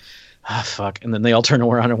just like, ah, fuck, and then they all turn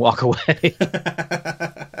around and walk away.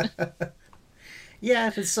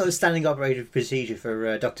 Yeah, it's sort of standing operative procedure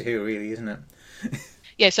for Doctor Who, really, isn't it?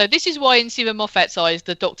 Yeah, so this is why in Stephen Moffat's eyes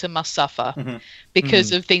the Doctor must suffer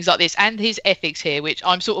because of things like this and his ethics here, which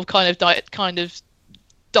I'm sort of kind of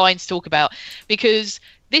dying to talk about, because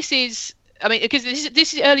this is, I mean, because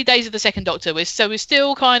this is early days of the second Doctor, so we're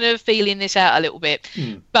still kind of feeling this out a little bit,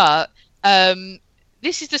 but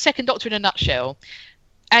this is the second Doctor in a nutshell.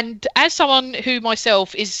 And as someone who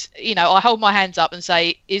myself is, you know, I hold my hands up and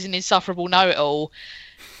say is an insufferable know-it-all,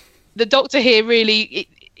 the Doctor here really,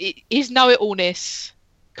 his know-it-allness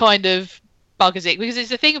kind of buggers it, because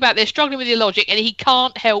it's the thing about they're struggling with your logic and he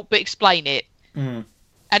can't help but explain it. And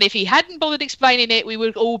if he hadn't bothered explaining it, we would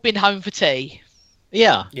have all been home for tea.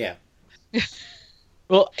 Yeah. Yeah.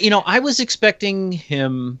 Well, you know, I was expecting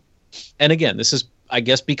him, and again, this is, I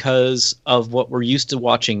guess, because of what we're used to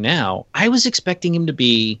watching now, I was expecting him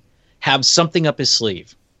to have something up his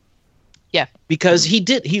sleeve. Yeah. Because he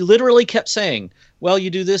literally kept saying, well, you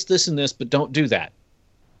do this, this, and this, but don't do that.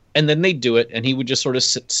 And then they'd do it, and he would just sort of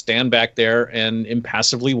stand back there and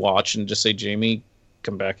impassively watch and just say, Jamie,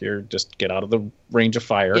 come back here, just get out of the range of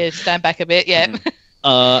fire. Yeah, stand back a bit, yeah.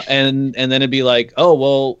 And then it'd be like, oh,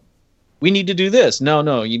 well, we need to do this.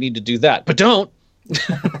 No, you need to do that. But don't.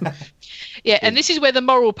 Yeah, and this is where the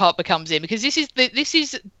moral part becomes in, because this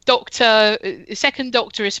is Doctor, second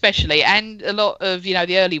Doctor especially, and a lot of, you know,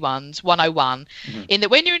 the early ones, 101, in that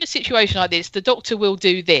when you're in a situation like this, the Doctor will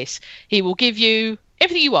do this. He will give you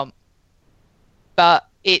everything you want, but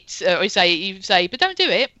it's, you say, but don't do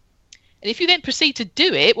it. And if you then proceed to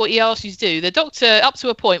do it, what he asks you to do, the Doctor, up to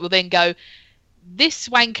a point, will then go, this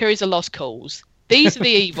wanker is a lost cause. These are the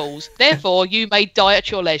evils. Therefore, you may die at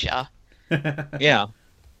your leisure. Yeah.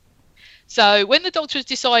 So when the Doctor has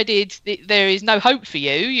decided that there is no hope for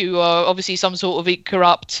you, you are obviously some sort of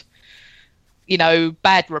corrupt, you know,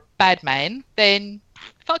 bad man, then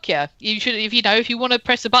fuck yeah. You should, if you want to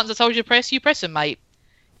press the buttons I told you to press, you press them, mate.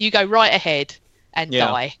 You go right ahead and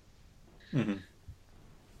die.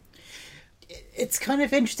 It's kind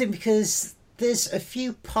of interesting because there's a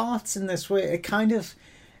few parts in this where it kind of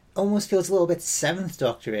almost feels a little bit Seventh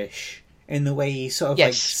Doctor-ish. In the way he sort of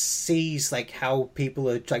like sees like how people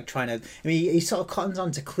are like trying to. I mean, he sort of cottons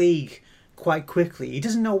on to Klieg quite quickly. He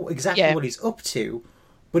doesn't know exactly what he's up to,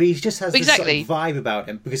 but he just has this sort of vibe about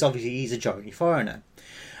him because obviously he's a journey foreigner.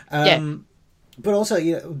 But also,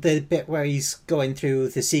 the bit where he's going through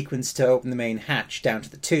the sequence to open the main hatch down to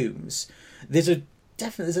the tombs, there's a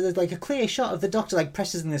clear shot of the Doctor like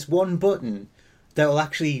presses this one button that will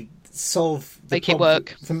actually solve the make it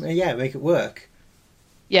work. Make it work.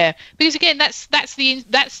 Yeah, because again, that's the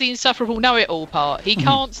insufferable know-it-all part. He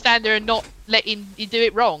can't stand there and not letting you do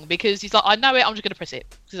it wrong because he's like, I know it, I'm just going to press it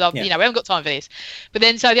because we haven't got time for this. But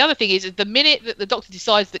then, so the other thing is, the minute that the Doctor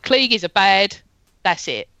decides that Klieg is a bad, that's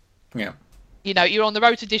it. Yeah. You're on the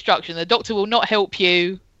road to destruction. The Doctor will not help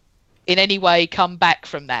you in any way come back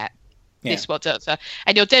from that. Yeah.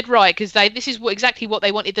 And you're dead right, because this is exactly what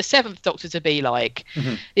they wanted the Seventh Doctor to be like.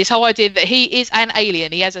 This whole idea that he is an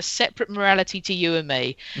alien, he has a separate morality to you and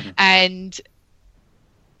me, and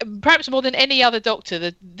perhaps more than any other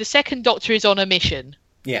Doctor, the Second Doctor is on a mission.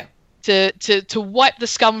 Yeah. To wipe the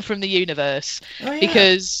scum from the universe,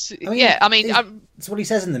 because it's what he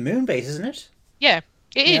says in the Moon Base, isn't it? Yeah,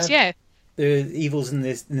 it is. Yeah. There are evils in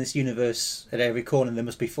this universe at every corner. They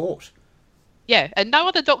must be fought. Yeah, and no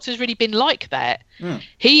other Doctor's really been like that.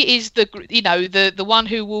 He is the one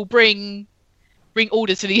who will bring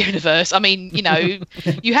order to the universe. I mean,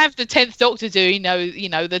 you have the 10th Doctor doing,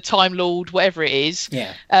 the Time Lord, whatever it is.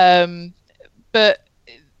 Yeah. But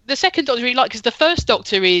the Second Doctor really because the First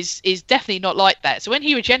Doctor is definitely not like that. So when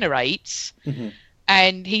he regenerates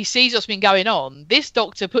and he sees what's been going on, this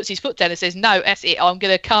Doctor puts his foot down and says, "No, that's it. I'm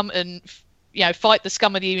going to come and fight the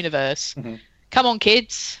scum of the universe. Come on,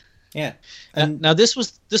 kids." Yeah. And now this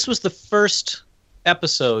was the first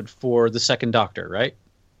episode for the Second Doctor, right?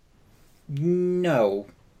 No.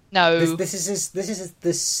 This is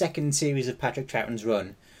the second series of Patrick Troughton's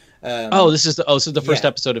run. This is the first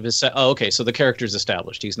episode of his. Okay, so the character's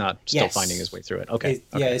established. He's not still finding his way through it. Okay.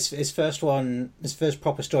 Yeah, his first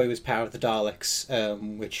proper story was Power of the Daleks,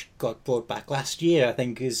 which got brought back last year. I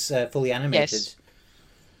think is fully animated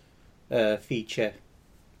feature.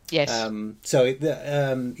 Yes. So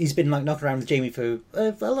he's been knocking around with Jamie for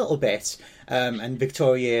a little bit, and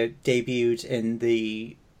Victoria debuted in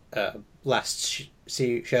the last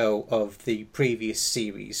show of the previous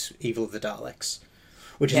series, Evil of the Daleks,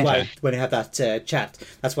 which is why when he had that chat,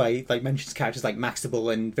 that's why he mentions characters like Maxtable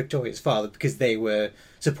and Victoria's father, because they were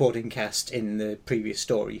supporting cast in the previous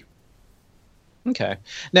story. Okay.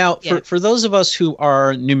 Now, for those of us who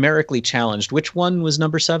are numerically challenged, which one was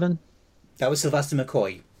number 7? That was Sylvester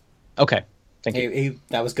McCoy. Okay, thank you.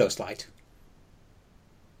 That was Ghostlight.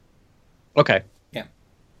 Okay. Yeah.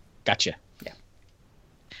 Gotcha. Yeah.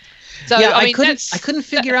 So I couldn't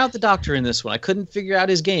figure out the Doctor in this one. I couldn't figure out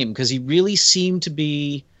his game because he really seemed to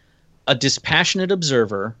be a dispassionate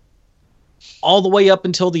observer all the way up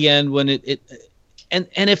until the end when and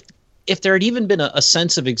if there had even been a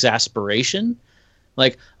sense of exasperation,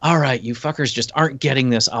 like, all right, you fuckers just aren't getting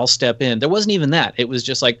this, I'll step in. There wasn't even that. It was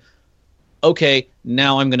just like, okay,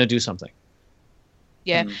 now I'm going to do something.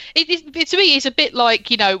 Yeah. It to me, it's a bit like,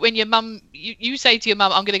 when your mum, you say to your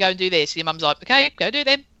mum, I'm going to go and do this. And your mum's like, okay, go do it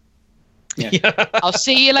then. Yeah. I'll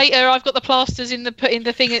see you later. I've got the plasters in the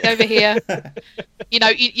thing over here.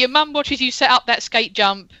 Your mum watches you set up that skate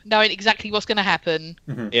jump, knowing exactly what's going to happen.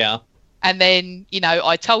 Yeah. And then,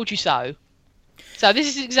 I told you so. So this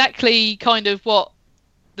is exactly kind of what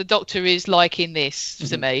the Doctor is like in this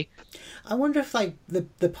to me. I wonder if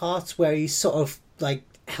the parts where he's sort of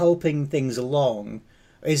helping things along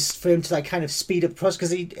is for him to kind of speed up the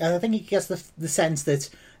process, because I think he gets the sense that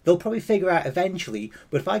they'll probably figure out eventually,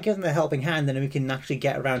 but if I give them a helping hand, then we can actually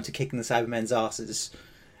get around to kicking the Cybermen's asses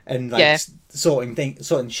and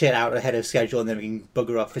sorting shit out ahead of schedule, and then we can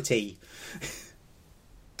bugger off for tea.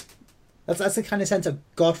 That's the kind of sense I've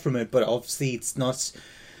got from it, but obviously it's not.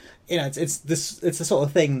 It's the sort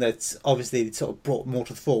of thing that obviously sort of brought more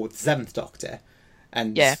to the fore with the Seventh Doctor,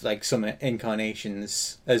 and some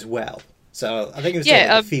incarnations as well. So I think it was sort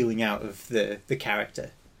of the feeling out of the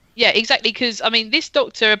character. Yeah, exactly. Because this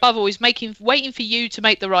Doctor, above all, is waiting for you to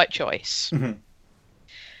make the right choice.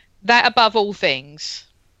 That above all things,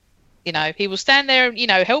 he will stand there and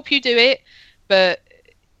help you do it, but.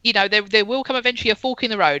 There will come eventually a fork in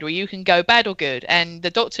the road where you can go bad or good, and the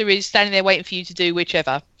Doctor is standing there waiting for you to do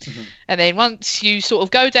whichever. And then once you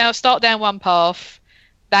sort of start down one path,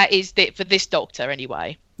 that is it for this Doctor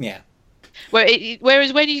anyway. Yeah.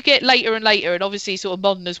 Whereas when you get later and later, and obviously sort of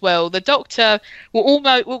modern as well, the Doctor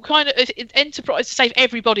will kind of enterprise to save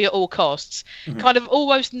everybody at all costs. Kind of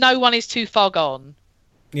almost no one is too far gone.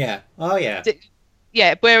 Yeah. Oh yeah.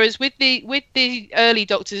 Yeah. Whereas with the early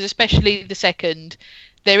Doctors, especially the second.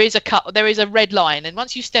 There is a red line, and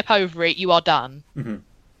once you step over it, you are done.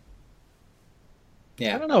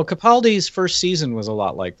 Yeah. I don't know. Capaldi's first season was a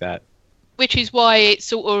lot like that. Which is why it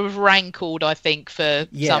sort of rankled, I think, for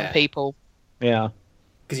some people. Yeah.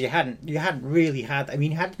 Because you hadn't really had. I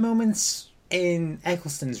mean, you had moments in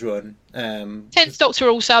Eccleston's run. 10th Doctor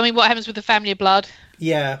also. I mean, what happens with the Family of Blood?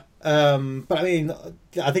 Yeah. But I mean,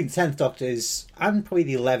 I think the 10th Doctor is, and probably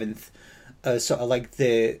the 11th, sort of like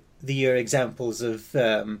the examples of,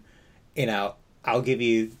 I'll give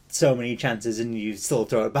you so many chances and you still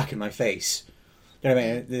throw it back in my face. You know what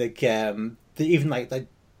I mean? Like, even like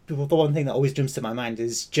the one thing that always jumps to my mind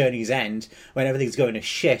is Journey's End, when everything's going to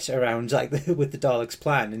shit around like with the Daleks'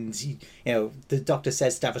 plan, and the Doctor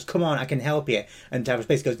says to Davros, "Come on, I can help you," and Davros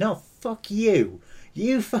basically goes, "No, fuck you.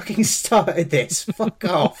 You fucking started this. Fuck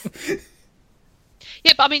off."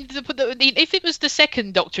 Yeah, but I mean, if it was the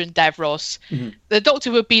second Doctor and Davros, the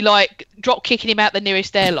Doctor would be like drop kicking him out the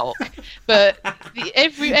nearest airlock. But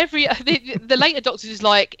the later Doctors is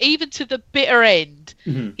like, even to the bitter end,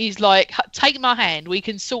 he's like, take my hand, we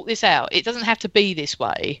can sort this out. It doesn't have to be this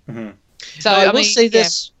way. So I will say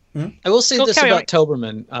this. I will say this about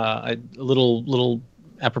Toberman. A little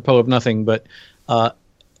apropos of nothing, but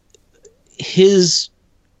his.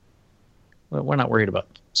 Well, we're not worried about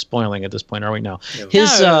spoiling at this point, are we? No.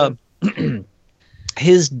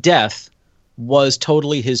 His death was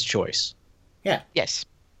totally his choice. Yeah. Yes.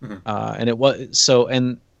 And it was so,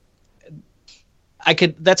 and I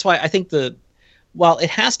could. That's why I think while it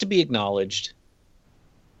has to be acknowledged,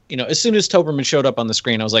 as soon as Toberman showed up on the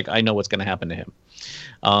screen, I was like, I know what's going to happen to him.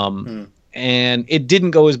 And it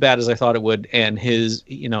didn't go as bad as I thought it would. And his,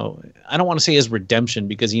 I don't want to say his redemption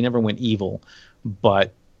because he never went evil,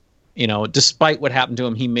 but despite what happened to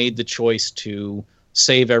him, he made the choice to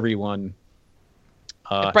save everyone.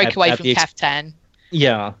 Break away from Kaftan.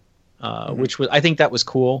 Yeah. Which was, I think that was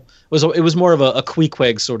cool. It was more of a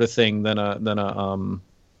Queequeg sort of thing than a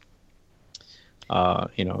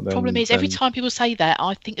Problem is, every time people say that,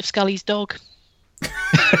 I think of Scully's dog. And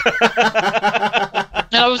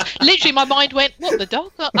I was literally, my mind went, "What, the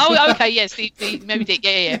dog? Oh, okay, yes, the Moby Dick,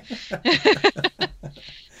 yeah."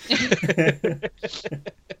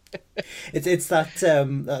 It's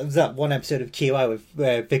that one episode of QI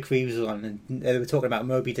with Vic Reeves was on, and they were talking about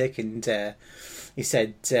Moby Dick, and he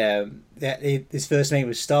said that his first name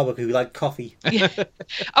was Starbuck, who liked coffee. Yeah.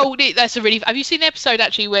 Oh, that's a really. Have you seen the episode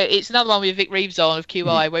actually where it's another one with Vic Reeves on of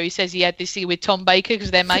QI where he says he had this thing with Tom Baker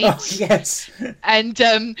because they're mates? Oh, yes. And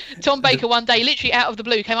Tom Baker one day, literally out of the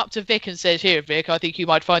blue, came up to Vic and says, "Here, Vic, I think you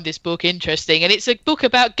might find this book interesting." And it's a book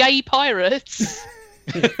about gay pirates.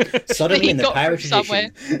 Suddenly in the pirate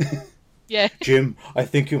edition. Yeah. Jim, I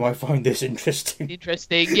think you might find this interesting.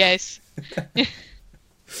 Interesting, yes.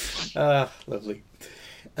 Lovely.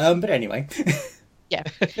 But anyway. Yeah.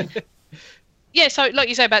 Yeah, so like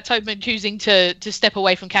you say about Toberman choosing to step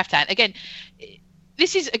away from Kaftan, again,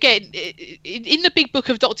 this is, again, in the big book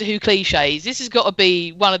of Doctor Who cliches, this has got to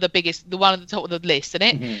be one of the biggest, the one at the top of the list,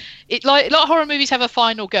 isn't it? It like a lot of horror movies have a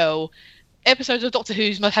final girl. Episodes of Doctor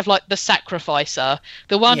Who's must have like the sacrificer,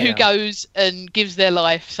 the one who goes and gives their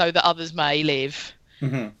life so that others may live.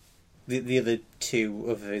 The other two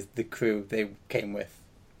of the crew they came with,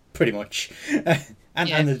 pretty much,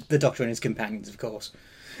 and the Doctor and his companions, of course.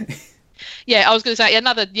 Yeah, I was going to say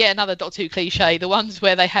another Doctor Who cliche, the ones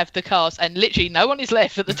where they have the cast and literally no one is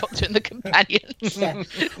left but the Doctor and the companions. Yeah.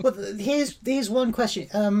 Well, here's one question.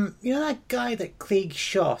 That guy that Klieg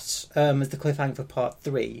shot as the cliffhanger for part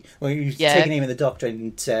 3, where he was taking aim at the Doctor,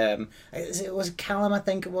 and it was Callum, I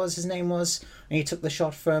think it was, his name was, and he took the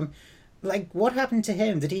shot from. Like, what happened to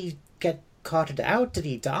him? Did he get carted out? Did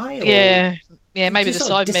he die? Or maybe the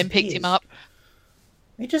Cybermen picked him up.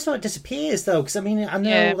 He just sort of disappears, though, because I mean, I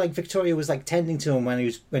know like Victoria was like tending to him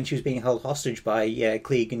when she was being held hostage by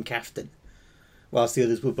Klieg and Kaftan, whilst the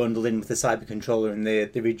others were bundled in with the cyber controller and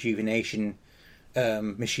the rejuvenation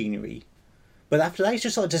machinery. But after that, he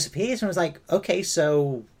just sort of disappears, and I was like, okay,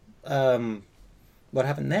 so what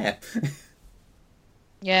happened there?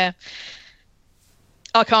 Yeah,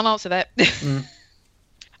 I can't answer that.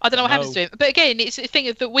 I don't know what happens to him. But again, it's a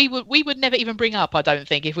thing that we would never even bring up, I don't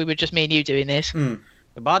think, if we were just me and you doing this.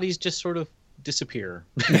 The bodies just sort of disappear.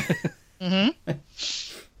 Yeah,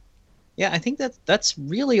 I think that's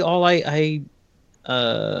really all I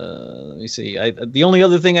let me see. The only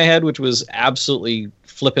other thing I had, which was absolutely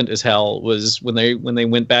flippant as hell, was when they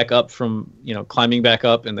went back up from climbing back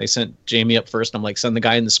up, and they sent Jamie up first. I'm like, send the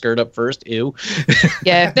guy in the skirt up first. Ew.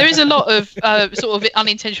 Yeah, there is a lot of sort of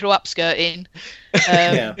unintentional upskirting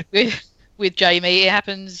with Jamie. It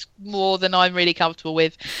happens more than I'm really comfortable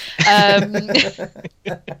with.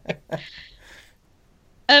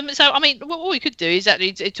 So, I mean, what we could do is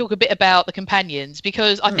actually talk a bit about the companions,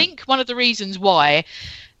 because I think one of the reasons why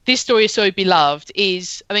this story is so beloved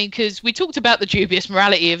is, I mean, because we talked about the dubious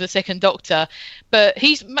morality of the Second Doctor, but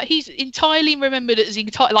he's entirely remembered as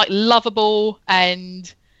like lovable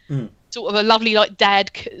and sort of a lovely like dad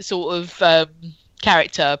sort of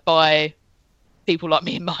character by people like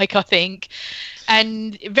me and Mike, I think,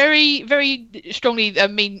 and very, very strongly. I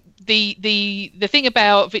mean, the thing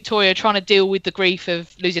about Victoria trying to deal with the grief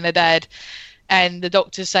of losing her dad, and the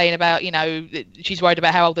Doctor's saying about, you know, she's worried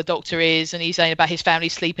about how old the Doctor is, and he's saying about his family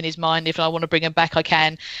sleep in his mind. If I want to bring him back, I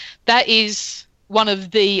can. That is one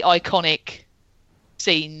of the iconic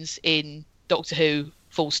scenes in Doctor Who.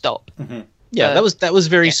 Full stop. Mm-hmm. Yeah, that was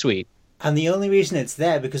very sweet. And the only reason it's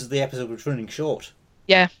there because the episode was running short.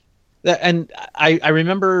 Yeah. And I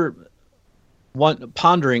remember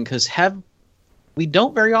pondering, because we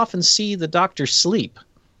don't very often see the Doctor sleep.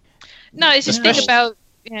 No, it's this thing about,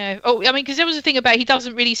 you know, I mean, because there was a thing about he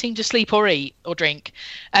doesn't really seem to sleep or eat or drink,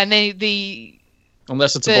 and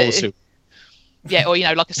unless it's a bowl of soup. Yeah, or, you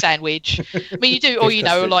know, like a sandwich. I mean, you do, or, you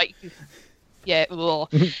know, like, yeah.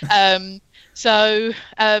 So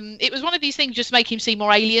it was one of these things just make him seem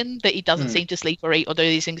more alien, that he doesn't seem to sleep or eat or do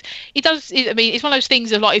these things. He does. I mean, it's one of those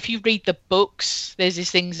things of like, if you read the books, there's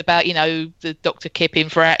these things about, you know, the Doctor kip him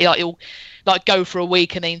for, like, he'll like go for a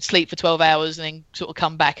week and then sleep for 12 hours and then sort of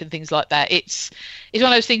come back and things like that. It's one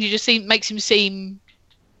of those things you just makes him seem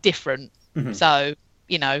different. Mm-hmm. So,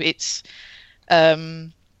 you know, it's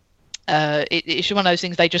one of those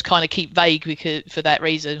things they just kind of keep vague for that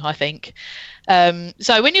reason, I think.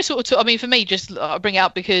 So when you're sort of, I mean, for me, just I bring it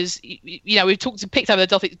up because, you know, we've picked up the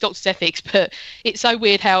Doctor's ethics, but it's so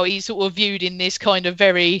weird how he's sort of viewed in this kind of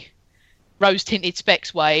very rose-tinted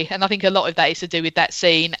specs way, and I think a lot of that is to do with that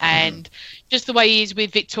scene and just the way he is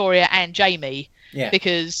with Victoria and Jamie. Yeah.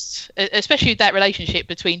 Because especially that relationship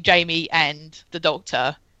between Jamie and the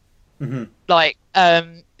Doctor, like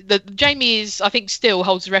Jamie is, I think, still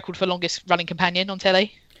holds the record for longest running companion on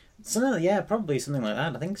telly. Probably something like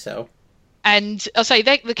that. I think so. And I'll say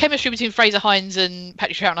the chemistry between Fraser Hines and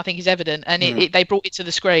Patrick Troughton, I think, is evident, and they brought it to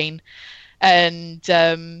the screen. And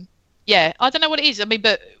yeah, I don't know what it is. I mean,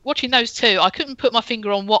 but watching those two, I couldn't put my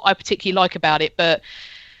finger on what I particularly like about it. But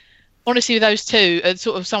honestly, those two are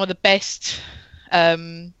sort of some of the best,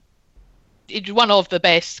 one of the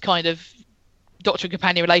best kind of Doctor and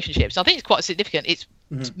companion relationships. I think it's quite significant. It's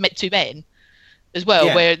two men as well,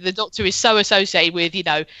 where the Doctor is so associated with, you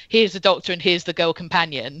know, here's the Doctor and here's the girl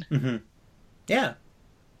companion. Mm-hmm. Yeah,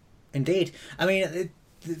 indeed. I mean,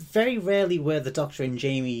 very rarely were the Doctor and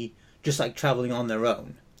Jamie just like travelling on their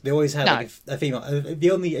own. They always had like a female. The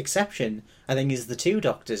only exception, I think, is the two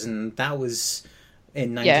Doctors, and that was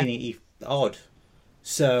in 1980 odd.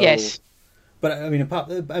 So yes, but I mean,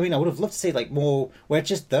 I would have loved to see like more where it's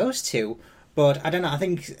just those two. But I don't know. I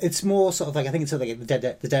think it's more sort of like, I think it's sort of like the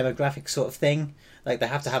demographic sort of thing. Like they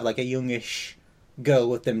have to have like a youngish girl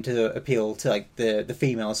with them to appeal to like the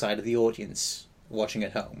female side of the audience watching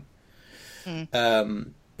at home.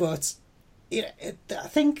 But you know, I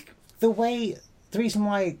think the reason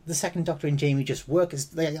why the second Doctor and Jamie just work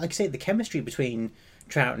is, like I say, the chemistry between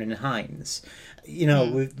Troughton and Hines. You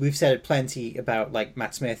know, we've said plenty about like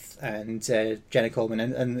Matt Smith and Jenna Coleman,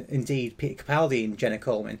 and indeed Peter Capaldi and Jenna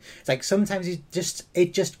Coleman. It's like sometimes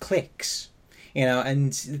it just clicks, you know, and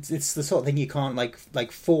it's the sort of thing you can't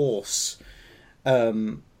like force,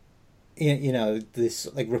 you know, this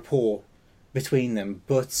like rapport between them.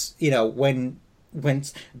 But you know, when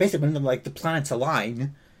like the planets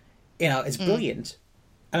align, you know, it's brilliant.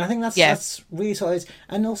 And I think that's really sort of,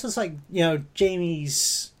 and also it's like, you know,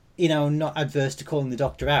 Jamie's, you know, not adverse to calling the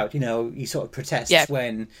Doctor out. You know, he sort of protests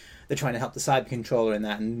when they're trying to help the cyber controller in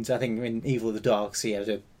that. And I think in Evil of the Dogs, he had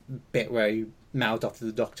a bit where he mouthed off to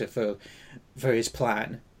the Doctor for his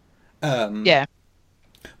plan. But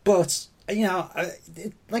you know,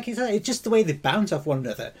 like you said, it's just the way they bounce off one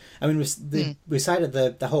another. I mean, we cited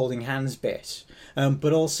the holding hands bit,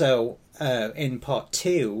 but also in part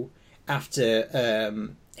 2,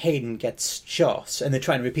 after Hayden gets shot and they're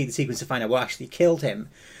trying to repeat the sequence to find out what actually killed him,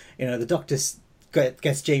 you know, the Doctor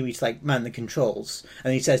gets Jamie to like man the controls,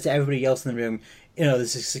 and he says to everybody else in the room, you know,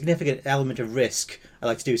 there's a significant element of risk I'd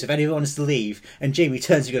like to do, so if anyone wants to leave, and Jamie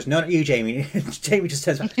turns and goes, no, not you, Jamie. And Jamie just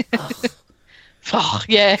turns around, oh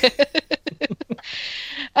yeah.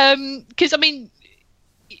 Because I mean,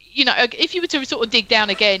 you know, if you were to sort of dig down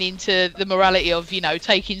again into the morality of, you know,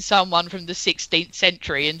 taking someone from the 16th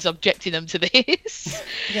century and subjecting them to this,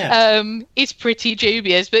 it's pretty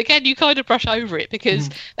dubious. But again, you kind of brush over it because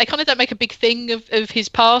they kind of don't make a big thing of his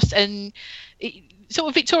past, and sort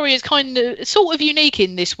of Victoria's sort of unique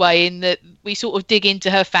in this way, in that we sort of dig into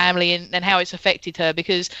her family and how it's affected her,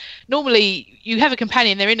 because normally you have a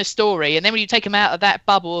companion, they're in a story, and then when you take them out of that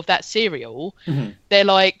bubble of that serial, they're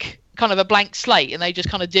like kind of a blank slate, and they just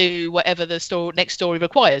kind of do whatever the next story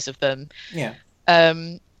requires of them. Yeah.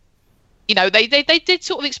 You know, they did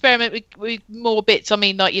sort of experiment with more bits. I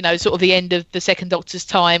mean, like, you know, sort of the end of the Second Doctor's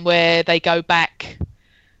time, where they go back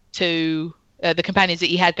to the companions that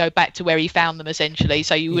he had go back to where he found them, essentially.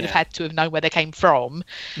 So you would have had to have known where they came from.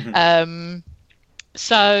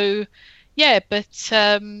 So, yeah, but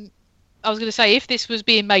I was going to say, if this was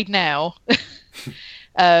being made now,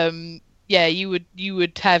 yeah, you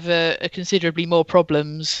would have a considerably more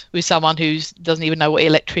problems with someone who doesn't even know what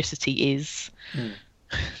electricity is.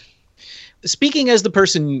 Speaking as the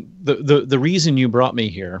person, the reason you brought me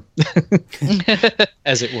here,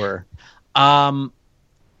 as it were,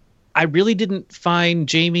 I really didn't find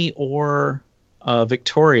Jamie or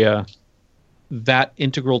Victoria that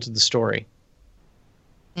integral to the story.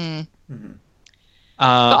 I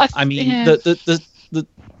mean,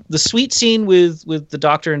 the sweet scene with the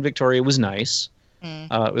Doctor and Victoria was nice.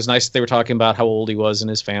 It was nice that they were talking about how old he was and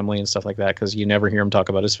his family and stuff like that, because you never hear him talk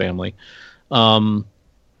about his family.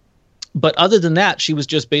 But other than that, she was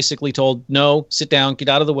just basically told, no, sit down, get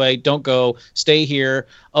out of the way, don't go, stay here.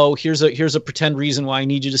 Oh, here's a pretend reason why I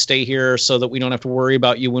need you to stay here so that we don't have to worry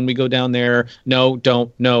about you when we go down there. No,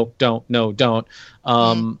 don't, no, don't, no, don't.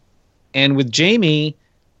 And with Jamie,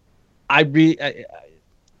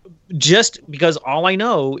 just because all I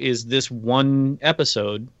know is this one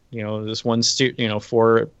episode, you know, this one, you know,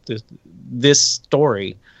 for this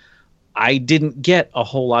story, I didn't get a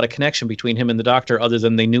whole lot of connection between him and the Doctor other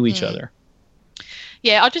than they knew each other.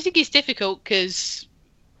 Yeah, I just think it's difficult because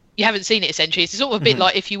you haven't seen it, essentially. It's sort of a bit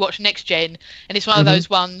like if you watch Next Gen, and it's one of those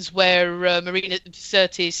ones where Marina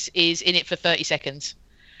Sirtis is in it for 30 seconds.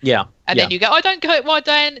 Yeah. And then you go, I don't get why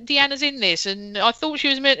Deanna's in this, and I thought she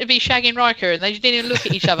was meant to be shagging Riker, and they didn't even look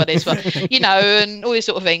at each other this one, you know, and all this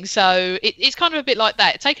sort of thing. So it's kind of a bit like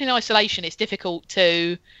that. Taken in isolation, it's difficult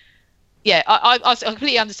to... Yeah, I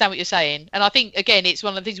completely understand what you're saying. And I think, again, it's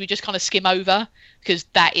one of the things we just kind of skim over, because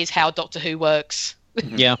that is how Doctor Who works.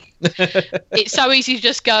 Yeah. It's so easy to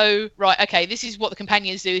just go, right, okay, this is what the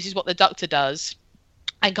companions do, this is what the Doctor does,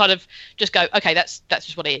 and kind of just go, okay, that's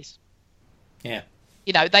just what it is. Yeah.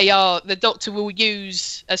 You know, the Doctor will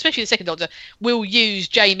use, especially the Second Doctor, will use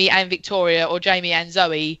Jamie and Victoria or Jamie and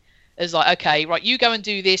Zoe as like, okay, right, you go and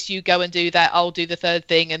do this, you go and do that, I'll do the third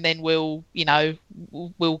thing, and then we'll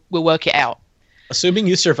work it out. Assuming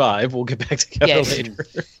you survive, we'll get back together later.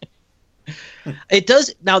 It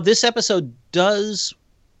does. Now, this episode does.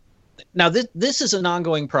 Now, this is an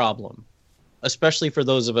ongoing problem, especially for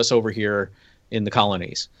those of us over here in the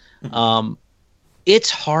colonies. It's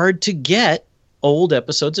hard to get old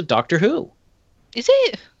episodes of Doctor Who. Is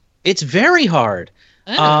it? It's very hard.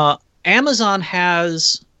 Amazon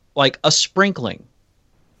has like a sprinkling,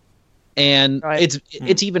 and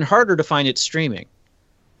it's even harder to find it streaming.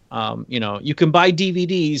 You know, you can buy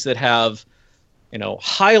DVDs that have, you know,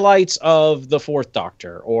 highlights of the Fourth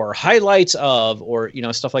Doctor or highlights of, or, you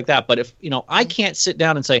know, stuff like that. But if, you know, I can't sit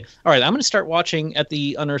down and say, all right, I'm going to start watching At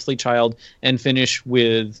the Unearthly Child and finish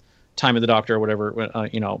with Time of the Doctor or whatever,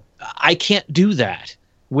 you know, I can't do that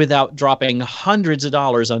without dropping hundreds of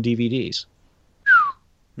dollars on DVDs.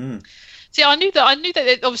 See, I knew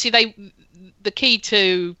that obviously the key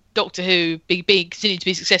to Doctor Who continuing to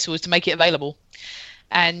be successful is to make it available.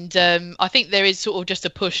 And I think there is sort of just a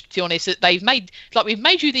push, to be honest, that we've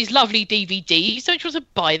made you these lovely DVDs. Don't you want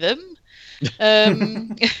to buy them?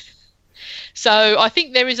 So I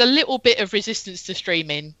think there is a little bit of resistance to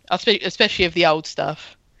streaming, especially of the old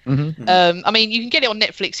stuff. I mean, you can get it on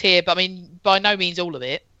Netflix here, but I mean, by no means all of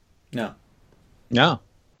it. No.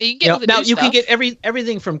 You can get all the new you stuff. can get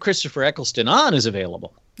everything from Christopher Eccleston on is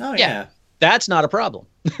available. Oh yeah. That's not a problem.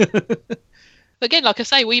 Again, like I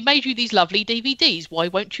say, we made you these lovely DVDs. Why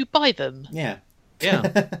won't you buy them? Yeah.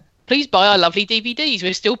 Please buy our lovely DVDs.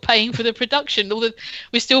 We're still paying for the production.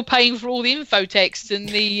 We're still paying for all the info text and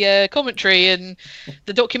the commentary and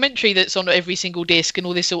the documentary that's on every single disc and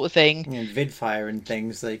all this sort of thing. Yeah, Vidfire and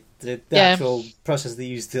things, like the actual process they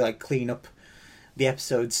use to like clean up the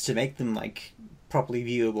episodes to make them like properly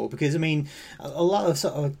viewable. Because I mean, a lot of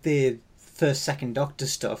sort of the first, second Doctor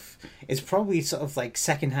stuff is probably sort of like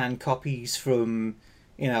secondhand copies from,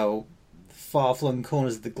 you know, far-flung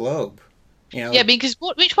corners of the globe. You know? Yeah, because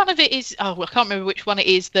which one of it is... Oh, I can't remember which one it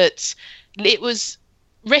is that it was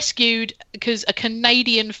rescued because a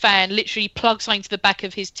Canadian fan literally plugged something to the back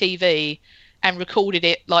of his TV and recorded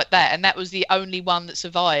it like that, and that was the only one that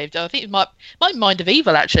survived. I think it might Mind of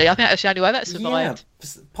Evil, actually. I think that's the only way that survived.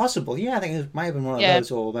 Yeah, possible. Yeah, I think it might have been one of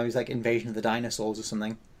those, or maybe it was like Invasion of the Dinosaurs or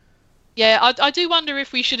something. Yeah, I do wonder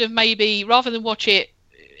if we should have maybe, rather than watch it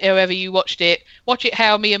however you watch it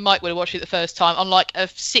how me and Mike would have watched it the first time, on like a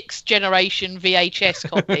 6th generation VHS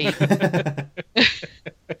copy.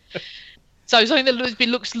 So something that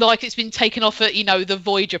looks like it's been taken off at, the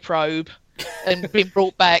Voyager probe and been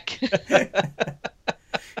brought back.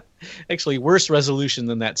 Actually, worse resolution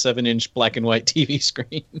than that 7-inch black and white TV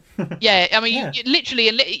screen. Yeah, I mean, You literally,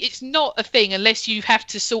 it's not a thing unless you have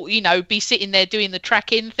to be sitting there doing the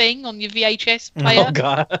track-in thing on your VHS player. Oh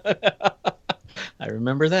God, I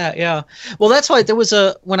remember that. Yeah, well, that's why there was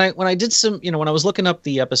when I did some, when I was looking up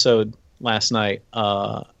the episode last night,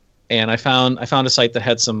 and I found a site that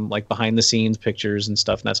had some like behind-the-scenes pictures and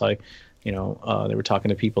stuff, and that's how they were talking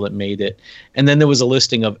to people that made it, and then there was a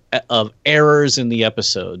listing of errors in the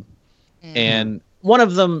episode. Mm-hmm. And one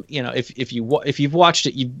of them, if you've watched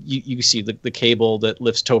it, you see the cable that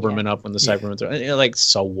lifts Toberman up when the Cybermen throw. Like,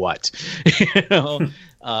 so what?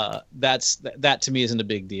 That to me isn't a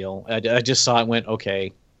big deal. I just saw it, went,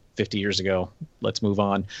 okay, 50 years ago, let's move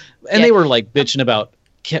on. And they were like bitching about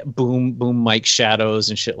boom mic shadows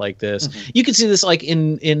and shit like this. Mm-hmm. You can see this like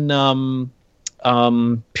in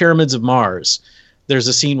Pyramids of Mars. There's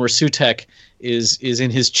a scene where Sutek is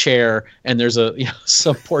in his chair, and there's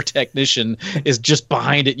some poor technician is just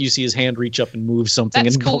behind it. You see his hand reach up and move something.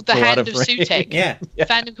 That's and called the Hand of Sutek. Yeah.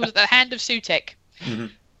 Fandom calls it the Hand of Sutek. Mm-hmm.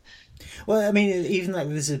 Well, I mean, even like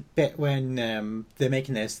there's a bit when they're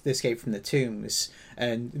making the escape from the tombs,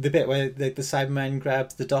 and the bit where the Cyberman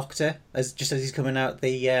grabs the Doctor as he's coming out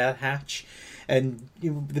the hatch. And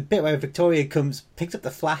the bit where Victoria picks up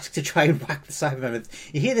the flask to try and whack the Cyberman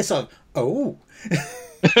with, you hear this sort of, oh.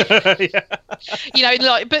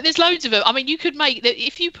 Yeah. But there's loads of them. I mean, you could make that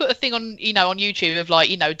if you put a thing on, on YouTube of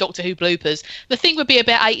Doctor Who bloopers, the thing would be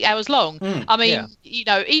about 8 hours long. I mean,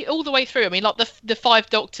 all the way through. I mean, like the 5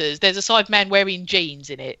 Doctors, there's a Cyberman wearing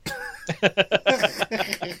jeans in it.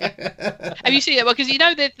 Have you seen it? Because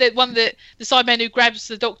the one that the Cyberman who grabs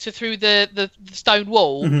the Doctor through the stone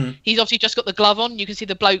wall, mm-hmm. He's obviously just got the glove on. You can see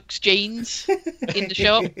the bloke's jeans in the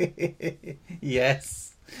shot.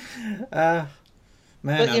 Yes.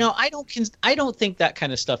 Man, but I don't think that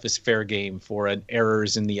kind of stuff is fair game for an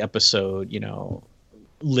errors in the episode,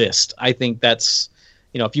 list. I think that's,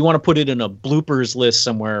 if you want to put it in a bloopers list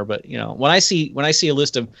somewhere, but when I see a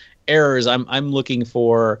list of errors, I'm looking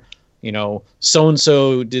for, so and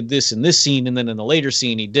so did this in this scene, and then in the later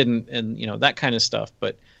scene he didn't, and that kind of stuff.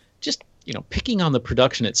 But just picking on the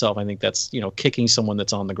production itself, I think that's kicking someone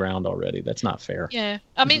that's on the ground already. That's not fair. Yeah,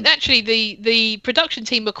 I mean, actually, the production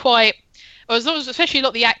team were quite. Especially a lot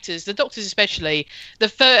of the actors, the Doctors especially.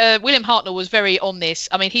 William Hartnell was very on this.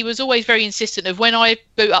 I mean, he was always very insistent of when I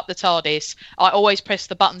boot up the TARDIS, I always press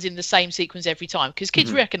the buttons in the same sequence every time, because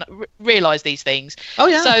kids realise these things. Oh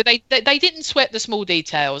yeah. So they didn't sweat the small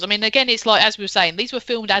details. I mean, again, it's like, as we were saying, these were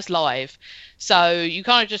filmed as live, so you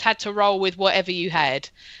kind of just had to roll with whatever you had.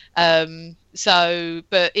 But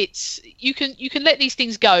it's you can let these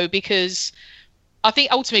things go, because I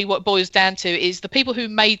think ultimately what it boils down to is the people who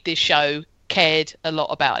made this show cared a lot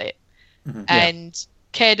about it, and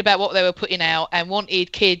cared about what they were putting out, and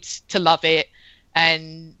wanted kids to love it,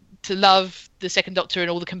 and to love the Second Doctor and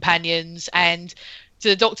all the companions, and to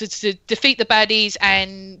the Doctor to defeat the baddies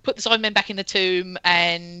and put the Cybermen back in the tomb,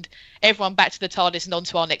 and everyone back to the TARDIS and on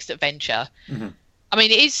to our next adventure. Mm-hmm. I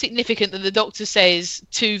mean, it is significant that the Doctor says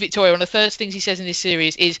to Victoria, one of the first things he says in this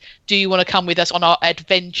series is, "Do you want to come with us on our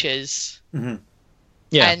adventures?" Mm-hmm.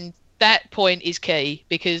 Yeah. And that point is key,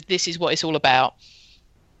 because this is what it's all about.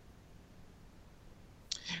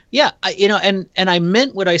 Yeah, and I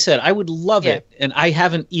meant what I said. I would love it, and I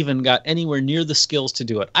haven't even got anywhere near the skills to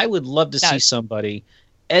do it. I would love to see somebody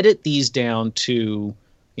edit these down to,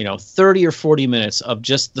 30 or 40 minutes of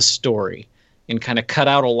just the story, and kind of cut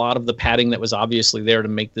out a lot of the padding that was obviously there to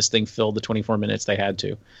make this thing fill the 24 minutes they had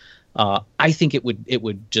to. I think it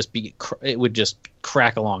would just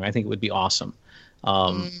crack along. I think it would be awesome.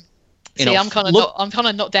 I'm kind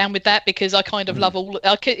of not down with that, because I kind of love all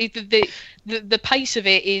the pace of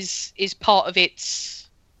it is part of its.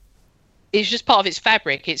 It's just part of its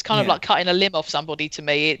fabric. It's kind of like cutting a limb off somebody to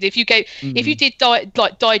me. If you did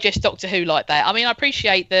digest Doctor Who like that, I mean, I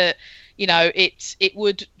appreciate that. It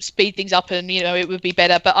would speed things up, and it would be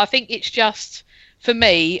better. But I think it's just, for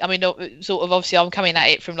me, I mean, sort of, obviously I'm coming at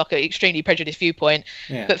it from like an extremely prejudiced viewpoint.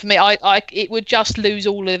 Yeah. But for me, it would just lose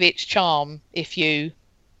all of its charm if you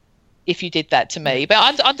did that to me. But I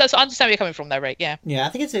understand where you're coming from there, Rick. Yeah. Yeah, I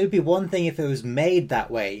think it would be one thing if it was made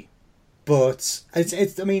that way, But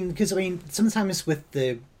it's I mean, because sometimes with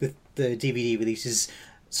the DVD releases,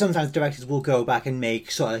 sometimes directors will go back and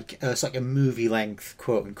make sort of like a movie length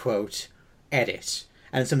quote unquote edit,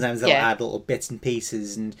 and sometimes they'll add little bits and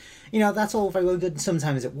pieces, and that's all very well good. And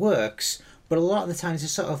sometimes it works, but a lot of the times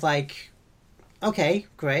it's sort of like, okay,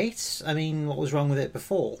 great. I mean, what was wrong with it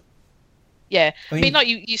before? Yeah, I mean, like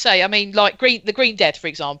you say, I mean, like the Green Death, for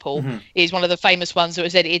example, is one of the famous ones that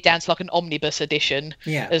was edited down to like an omnibus edition,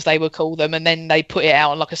 as they would call them, and then they put it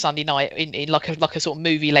out on like a Sunday night in like a sort of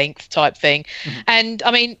movie length type thing. And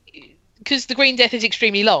I mean, because the Green Death is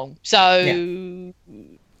extremely long, so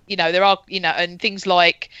there are and things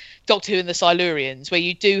like Doctor Who and the Silurians, where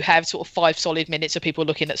you do have sort of 5 solid minutes of people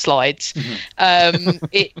looking at slides. You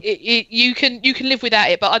can live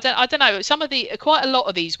without it, but I don't know. Quite a lot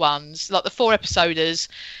of these ones, like the 4 episoders,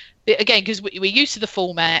 again, because we're used to the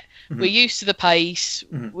format, we're used to the pace,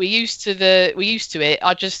 we're used to it.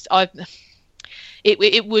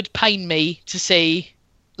 It would pain me to see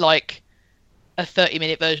like a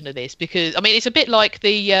 30-minute version of this, because I mean it's a bit like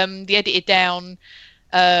the edited down.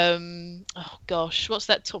 Oh gosh, what's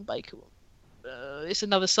that Tom Baker one? It's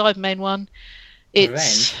another Cybermen one.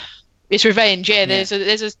 It's Revenge. Yeah, there's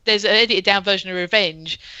an edited down version of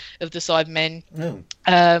Revenge of the Cybermen,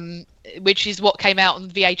 which is what came out on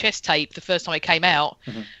VHS tape the first time it came out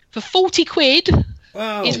for 40 quid.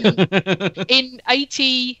 Wow. In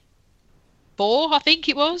 84, I think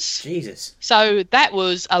it was. Jesus. So that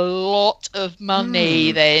was a lot of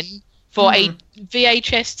money then. For a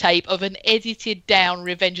VHS tape of an edited down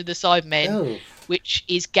Revenge of the Cybermen, which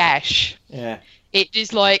is gash. Yeah, it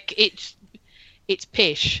is like it's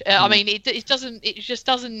pish. I mean, it just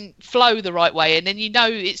doesn't flow the right way, and then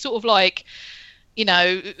it's sort of like, you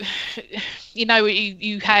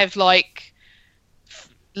have like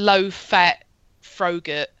low fat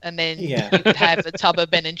Frogut, and then you could have a tub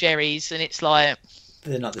of Ben and Jerry's, and it's like.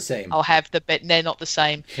 They're not the same. I'll have they're not the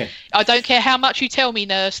same. Yeah. I don't care how much you tell me,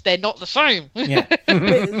 nurse, they're not the same. Yeah.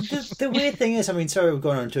 The weird thing is, I mean, sorry we're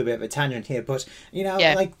going on to a bit of a tangent here, but,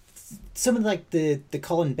 like some of like the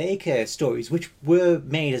Colin Baker stories, which were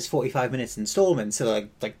made as 45 minutes installments, so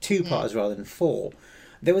like 2 parts rather than 4.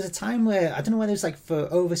 There was a time where, I don't know whether it was like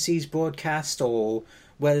for overseas broadcast or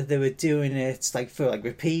whether they were doing it like for like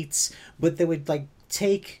repeats, but they would like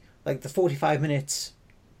take like the 45 minutes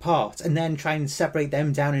part and then try and separate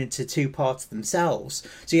them down into 2 parts themselves,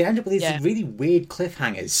 so you end up with these really weird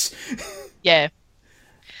cliffhangers.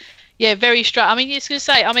 Very strange. I mean, it's going to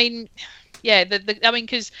say, I mean,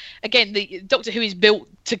 because again, the Doctor Who is built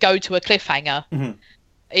to go to a cliffhanger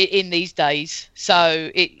in these days, so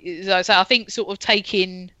I think sort of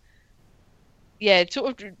taking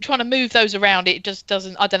sort of trying to move those around, it just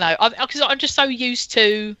doesn't, I don't know, because I'm just so used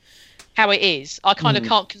to how it is, I kind of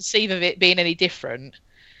can't conceive of it being any different.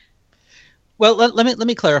 Well, let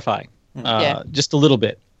me clarify just a little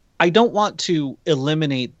bit. I don't want to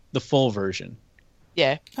eliminate the full version.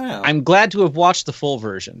 Yeah. Oh. I'm glad to have watched the full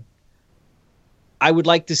version. I would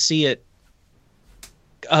like to see it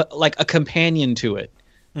like a companion to it,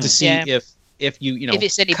 to see if if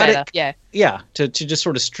it's any better. To just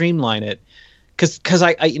sort of streamline it, because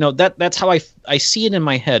I that's how I see it in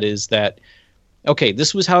my head, is that. Okay,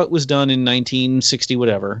 this was how it was done in 1960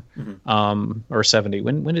 whatever, or 70.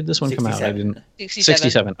 When did this one come out?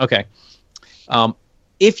 67. Okay.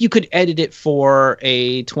 If you could edit it for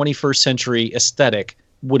a 21st century aesthetic,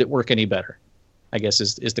 would it work any better? I guess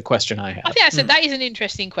is the question I have. I think that is an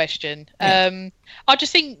interesting question. I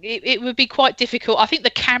just think it would be quite difficult. I think the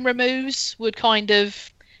camera moves would kind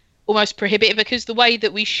of almost prohibit it, because the way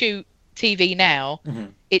that we shoot TV now,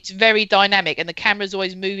 it's very dynamic, and the camera's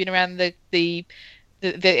always moving around the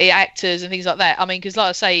actors and things like that. I mean, because like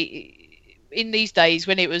I say, in these days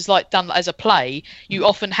when it was like done as a play, you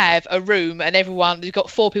often have a room and you've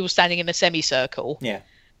got 4 people standing in a semicircle,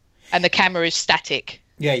 and the camera is static.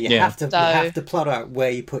 You have to plot out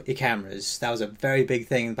where you put your cameras. That was a very big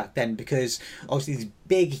thing back then, because obviously these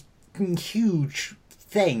big, huge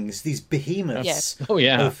things, these behemoths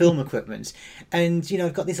of film equipment, and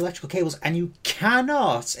you've got these electrical cables, and you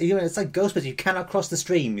cannot, it's like Ghostbusters, you cannot cross the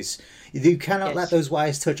streams, you cannot let those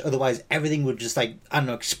wires touch, otherwise everything would just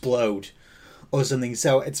explode or something.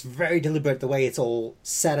 So it's very deliberate the way it's all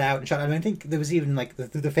set out and shot. I mean, I think there was even like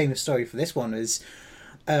the famous story for this one is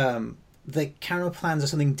the camera plans or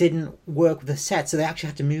something didn't work with the set, so they actually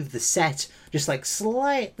had to move the set just like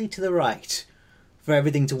slightly to the right for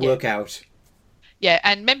everything to work out. Yeah,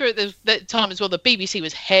 and remember at the time as well, the BBC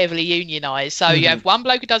was heavily unionised. So you have one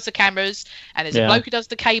bloke who does the cameras, and there's a bloke who does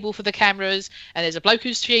the cable for the cameras, and there's a bloke who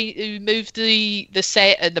moves the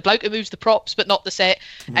set, and the bloke who moves the props but not the set.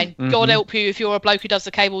 And God help you if you're a bloke who does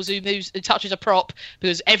the cables who touches a prop,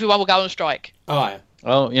 because everyone will go on strike. Oh, yeah.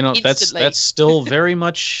 Well, that's still very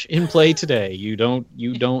much in play today. You don't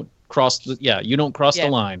cross the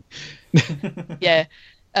line. Yeah.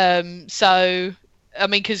 So, I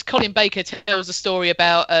mean, because Colin Baker tells a story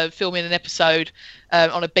about filming an episode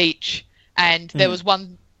on a beach, and there was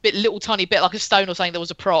one little tiny bit like a stone or something that was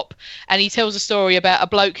a prop, and he tells a story about a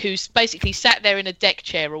bloke who's basically sat there in a deck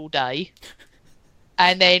chair all day,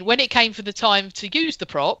 and then when it came for the time to use the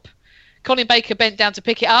prop, Colin Baker bent down to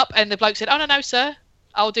pick it up, and the bloke said, "Oh, no, sir,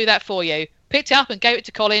 I'll do that for you." Picked it up and gave it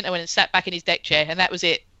to Colin, and went and sat back in his deck chair, and that was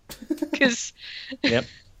it. Because yep.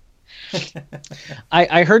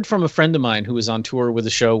 I heard from a friend of mine who was on tour with a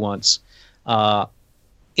show once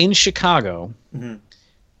in Chicago.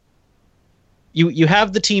 You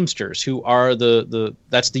have the Teamsters, who are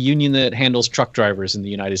that's the union that handles truck drivers in the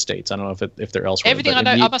United States. I don't know if they're elsewhere. Everything I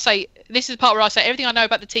know, I must say, this is the part where I say everything I know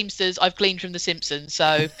about the Teamsters I've gleaned from The Simpsons.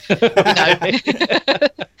 So,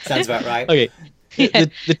 Sounds about right. Okay,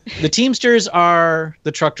 the Teamsters are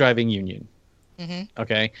the truck driving union.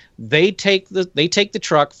 Okay, they take the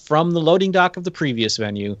truck from the loading dock of the previous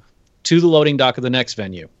venue to the loading dock of the next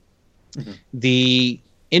venue. The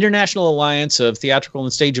International Alliance of Theatrical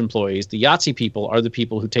and Stage Employees, the Yahtzee people, are the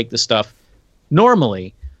people who take the stuff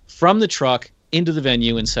normally from the truck into the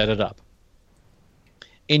venue and set it up.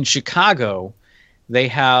 In Chicago, they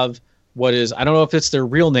have what is, I don't know if it's their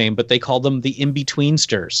real name, but they call them the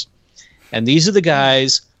In-Betweensters. And these are the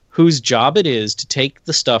guys whose job it is to take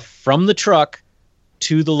the stuff from the truck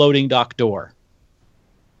to the loading dock door.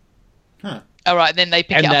 All right, then they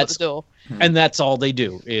pick it up at the door. And that's all they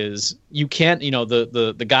do. Is you can't,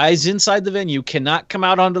 the guys inside the venue cannot come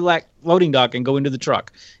out onto that loading dock and go into the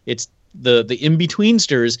truck. It's the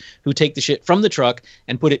in-betweensters who take the shit from the truck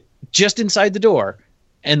and put it just inside the door.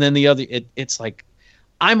 And then the other, it's like,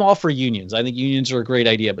 I'm all for unions. I think unions are a great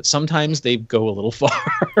idea, but sometimes they go a little far.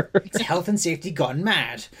 It's health and safety gone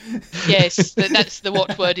mad. Yes, that's the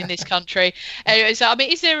watchword in this country. Anyway, so, I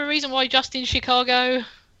mean, is there a reason why just in Chicago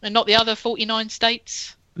and not the other 49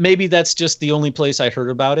 states? Maybe that's just the only place I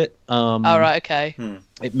heard about it. All right, okay.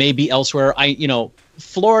 It may be elsewhere.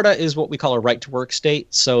 Florida is what we call a right-to-work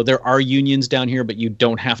state, so there are unions down here, but you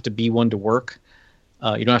don't have to be one to work.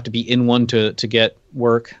 You don't have to be in one to get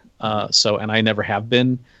work. And I never have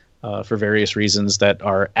been for various reasons that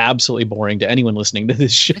are absolutely boring to anyone listening to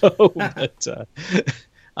this show. But,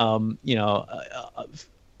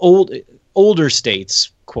 older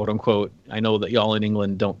states, quote unquote. I know that y'all in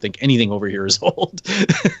England don't think anything over here is old,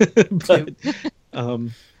 but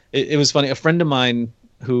it was funny. A friend of mine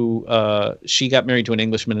who she got married to an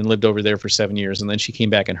Englishman and lived over there for 7 years, and then she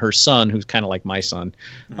came back, and her son, who's kind of like my son,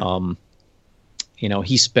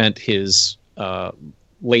 he spent his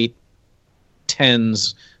late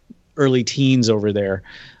 10s, early teens over there.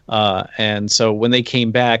 And so when they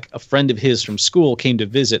came back, a friend of his from school came to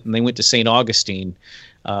visit, and they went to St. Augustine,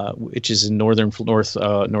 which is in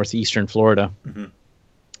northeastern Florida.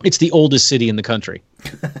 It's the oldest city in the country.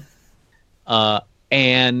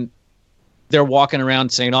 And they're walking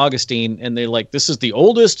around St. Augustine, and they're like, this is the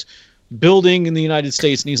oldest building in the United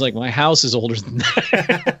States. And he's like, my house is older than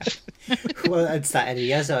that. Well, it's that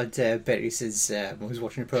Eddie Izzard bit. He says, I was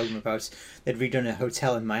watching a program about they'd redone a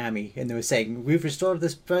hotel in Miami, and they were saying, we've restored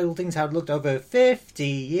this building to how it looked over 50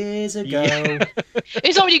 years ago. Yeah.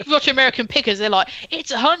 It's like when you watch American Pickers, they're like,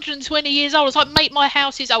 it's 120 years old. It's like, mate, my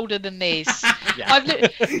house is older than this.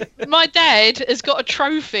 My dad has got a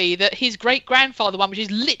trophy that his great-grandfather won, which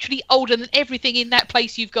is literally older than everything in that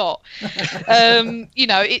place you've got. I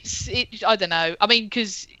don't know. I mean,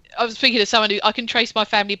 because I was speaking to someone who I can trace my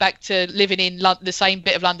family back to living in the same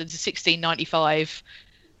bit of London to 1695.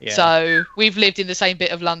 Yeah. So we've lived in the same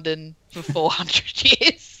bit of London for 400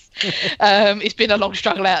 years. It's been a long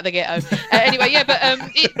struggle out of the ghetto. Anyway, yeah, but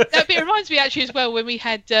that bit reminds me actually as well when we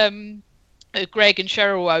had Greg and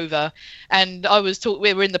Cheryl over, and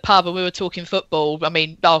we were in the pub and we were talking football. I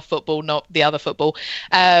mean, our football, not the other football.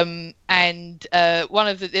 And there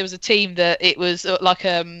was a team that it was like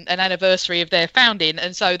an anniversary of their founding,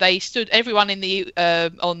 and so they stood, everyone in the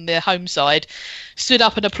on the home side stood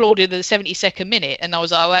up and applauded the 72nd minute, and I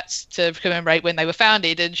was like, oh, that's to commemorate when they were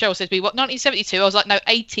founded. And Cheryl said to me, what, 1972? I was like, no,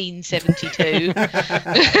 1872.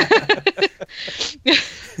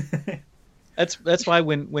 That's why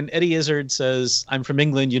when Eddie Izzard says, "I'm from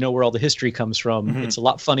England," you know where all the history comes from. It's a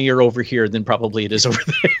lot funnier over here than probably it is over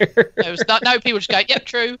there. No, people just go, "Yep,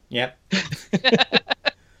 true." Yep.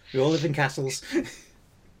 We all live in castles.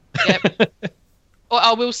 Yep. Well,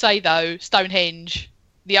 I will say though, Stonehenge,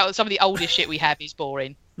 some of the oldest shit we have is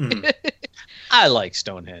boring. I like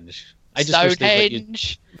Stonehenge. I just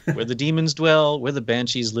wish where the demons dwell, where the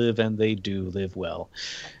banshees live, and they do live well.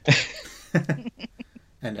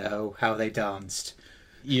 And oh, how they danced!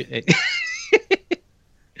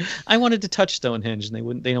 I wanted to touch Stonehenge,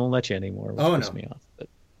 and they don't let you anymore. Which pisses me off. But...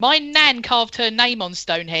 My nan carved her name on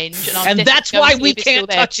Stonehenge, and that's why we can't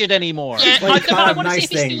touch it anymore. Yeah, I want to see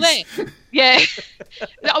if it's still there. Yeah,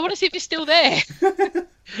 I want to see if it's still there.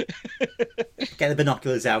 Get the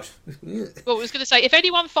binoculars out. Well, I was going to say, if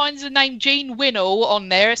anyone finds the name Jean Winnell on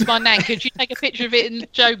there, it's my nan. Could you take a picture of it and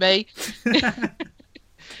show me?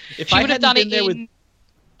 If she would have done it there with...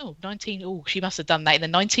 she must have done that in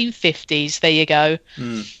the 1950s. There you go.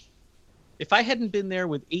 If I hadn't been there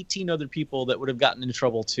with 18 other people that would have gotten in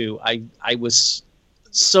trouble too, I was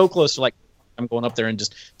so close to I'm going up there and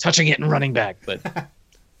just touching it and running back. But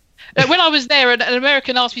when I was there, an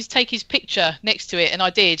American asked me to take his picture next to it, and I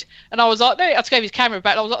did. And I was like, I gave his camera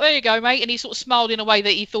back. And I was like, there you go, mate. And he sort of smiled in a way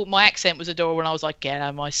that he thought my accent was adorable. And I was like, get out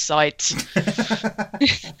of my sight.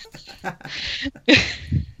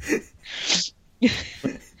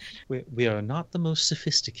 We are not the most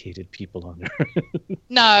sophisticated people on earth.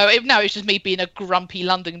 No, it's just me being a grumpy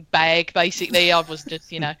London bag, basically. I was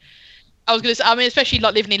just, I was going to say, I mean, especially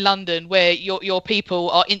living in London, where your people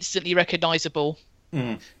are instantly recognisable.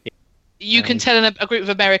 You can tell a group of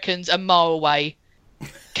Americans a mile away.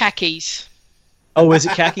 Khakis. Oh, is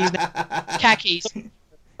it khakis now? Khakis.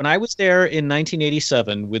 When I was there in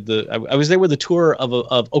 1987 I was there with a tour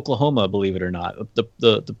of Oklahoma, believe it or not,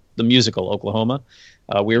 the musical Oklahoma.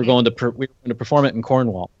 We were going to perform it in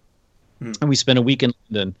Cornwall, and we spent a week in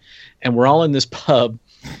London, and we're all in this pub.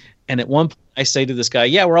 And at one point, I say to this guy,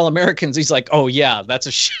 "Yeah, we're all Americans." He's like, "Oh yeah,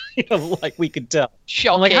 that's we could tell."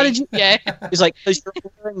 Shocking. I'm like, "How did you?" Yeah. He's like, "Because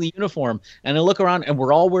you're wearing the uniform." And I look around, and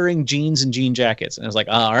we're all wearing jeans and jean jackets. And I was like,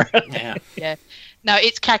 "Ah, all right." Yeah. Yeah. No,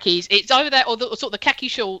 it's khakis. It's either that or sort of the khaki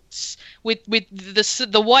shorts with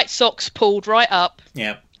the white socks pulled right up.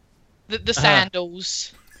 Yeah. The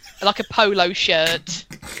sandals, like a polo shirt.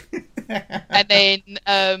 And then,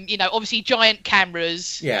 obviously giant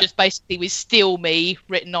cameras, just basically with "Steal Me"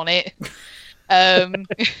 written on it.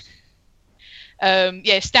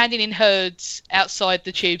 Standing in herds outside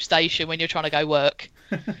the tube station when you're trying to go work.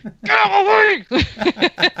 Get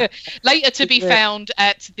away! Later to be found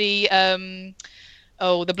at the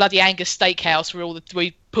bloody Angus Steakhouse where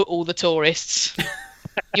we put all the tourists.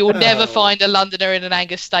 You will never find a Londoner in an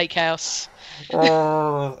Angus Steakhouse.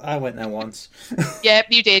 Oh, I went there once. Yeah,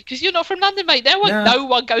 you did, because you're not from London, mate. No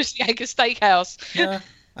one goes to the Angus Steakhouse. Yeah,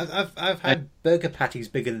 I've had burger patties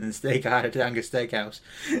bigger than the steak I had at the Angus Steakhouse.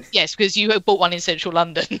 Yes, because you bought one in central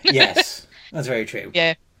London. Yes, that's very true.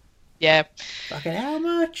 Yeah. Fucking how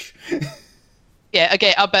much? Yeah,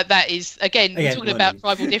 again, I bet that is, again we're talking about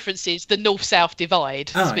tribal differences, the north-south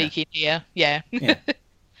divide, here. Yeah.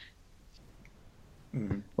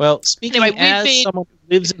 Well, speaking as someone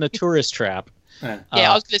who lives in a tourist trap. I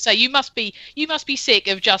was going to say, you must be sick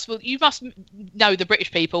of you must know the British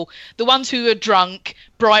people, the ones who are drunk,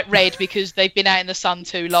 bright red because they've been out in the sun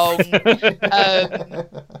too long.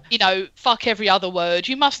 Fuck every other word.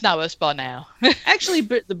 You must know us by now. Actually,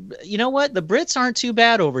 you know what? The Brits aren't too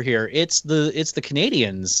bad over here. It's the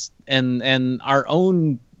Canadians and our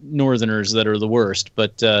own Northerners that are the worst.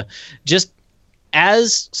 But just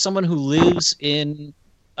as someone who lives in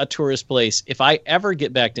a tourist place, if I ever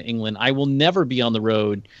get back to England, I will never be on the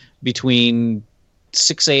road between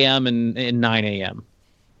 6 a.m. and 9 a.m.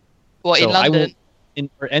 What, so in London?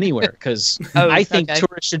 Or anywhere, because I think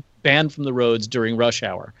tourists should be banned from the roads during rush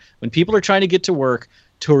hour. When people are trying to get to work,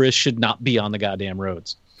 tourists should not be on the goddamn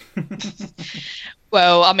roads.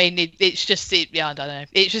 Well, I mean, it's just, I don't know.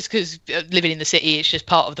 It's just because living in the city, it's just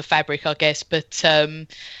part of the fabric, I guess. But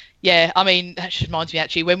yeah, I mean, that just reminds me,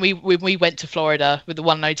 actually, when we went to Florida, with the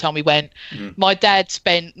one and only time we went, my dad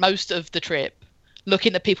spent most of the trip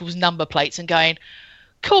looking at people's number plates and going,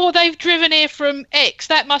 cool, they've driven here from X.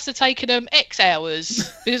 That must have taken them X hours.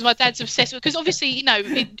 Because my dad's obsessed with, because obviously,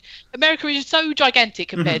 America is so gigantic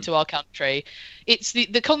compared to our country. It's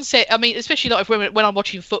the concept, I mean, especially like when I'm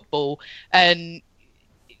watching football and,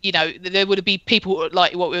 there would be people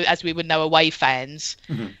like as we would know, away fans.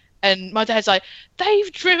 And my dad's like,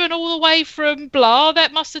 they've driven all the way from blah.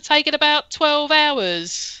 That must have taken about 12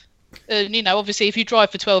 hours. And, obviously, if you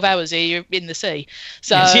drive for 12 hours here, you're in the sea.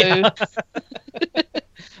 So,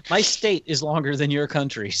 My state is longer than your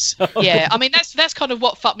country. So yeah, I mean that's kind of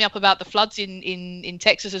what fucked me up about the floods in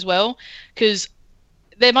Texas as well, because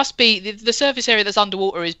there must be the surface area that's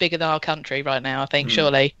underwater is bigger than our country right now. I think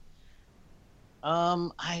surely.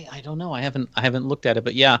 I don't know. I haven't looked at it,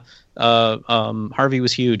 but yeah, Harvey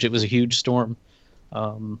was huge. It was a huge storm.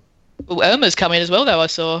 Irma's coming as well, though. I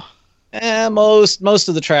saw. Most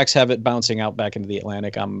of the tracks have it bouncing out back into the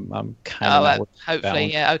Atlantic. I'm kind of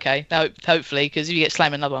hopefully, yeah, okay. No, hopefully, because if you get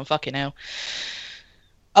slammed another one, fucking hell.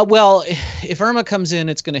 Well, if Irma comes in,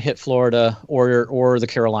 it's going to hit Florida or the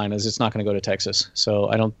Carolinas. It's not going to go to Texas.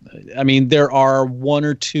 So I mean, there are one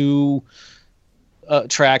or two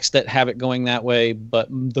tracks that have it going that way, but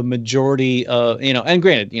the majority, and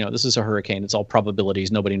granted, this is a hurricane. It's all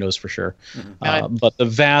probabilities. Nobody knows for sure. But the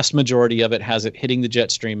vast majority of it has it hitting the jet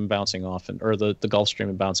stream and bouncing off, or the Gulf Stream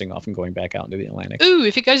and bouncing off and going back out into the Atlantic. Ooh,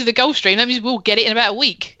 if it goes to the Gulf Stream, that means we'll get it in about a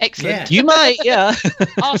week. Excellent. Yeah. You might, yeah.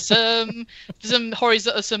 Awesome. Some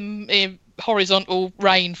horizontal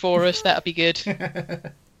rain for us. That'd be good.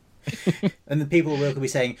 And the people will be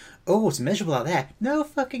saying, "Oh, it's miserable out there." No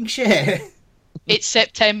fucking shit. It's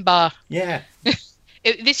September. Yeah. This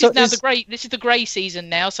is the grey season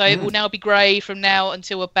now, so it will now be grey from now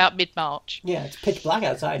until about mid-March. Yeah, it's pitch black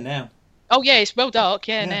outside now. Oh yeah, it's well dark.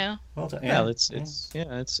 Yeah, now. Well done. Yeah, it's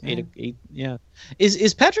 8. Yeah.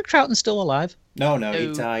 Is Patrick Troughton still alive? No,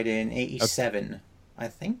 he died in 87, I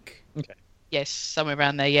think. Okay. Yes, somewhere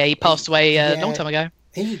around there. Yeah, he passed away a long time ago.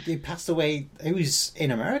 He passed away. He was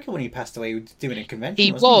in America when he passed away, doing a convention.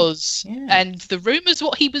 He was, and the rumours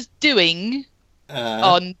what he was doing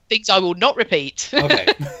on things I will not repeat. Okay.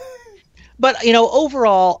 But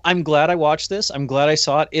overall, I'm glad I watched this. I'm glad I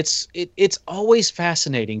saw it. It's always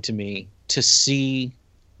fascinating to me to see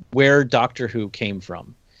where Doctor Who came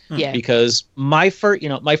from. Yeah. Because my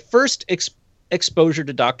first exposure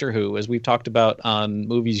to Doctor Who, as we've talked about on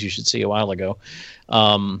Movies You Should See a while ago,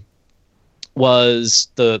 was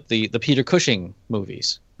the Peter Cushing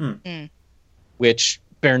movies, which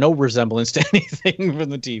bear no resemblance to anything from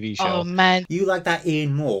the TV show. Oh man, you like that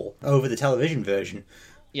Ian Moore over the television version?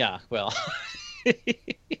 Yeah, well.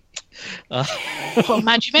 Oh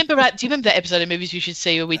man, do you remember that episode of Movies We Should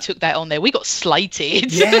See where we took that on there? We got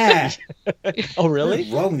slated. Yeah. Oh really?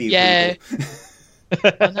 What's wrong with you people?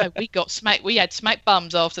 I know, we got smacked. We had smack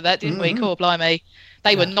bums after that, didn't we? Cool, blimey.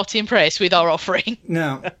 They were not impressed with our offering.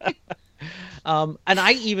 No. And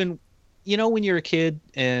I even, when you're a kid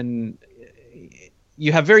and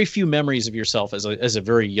you have very few memories of yourself as a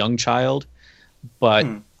very young child, but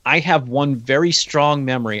I have one very strong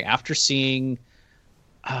memory after seeing,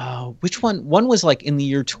 which one? One was like in the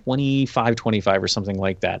year 25 or something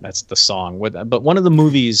like that. That's the song. But one of the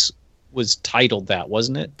movies was titled that,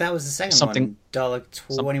 wasn't it? That was the second one.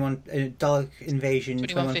 Dalek Invasion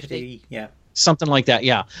 2150. Yeah. Something like that,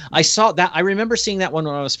 yeah. I saw that. I remember seeing that one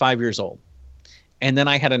when I was 5 years old. And then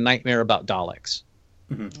I had a nightmare about Daleks.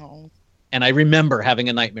 Oh. And I remember having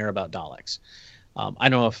a nightmare about Daleks. I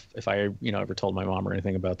don't know if I ever told my mom or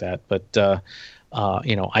anything about that, but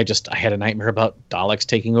I had a nightmare about Daleks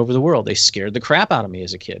taking over the world. They scared the crap out of me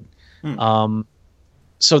as a kid.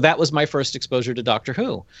 So that was my first exposure to Doctor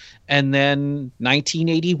Who. And then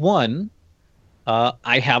 1981,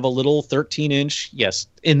 I have a little 13-inch. Yes,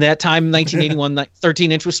 in that time, 1981,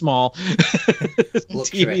 13-inch was small.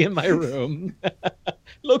 TV in my room.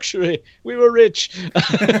 Luxury. We were rich.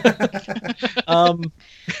 Our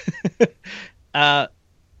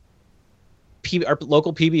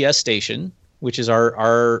local PBS station, which is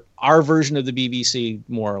our version of the BBC,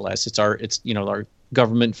 more or less. It's our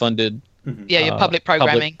government funded. Your public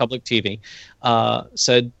programming, public TV,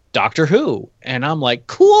 said Doctor Who, and I'm like,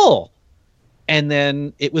 cool. And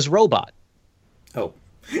then it was Robot. Oh.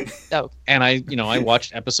 And I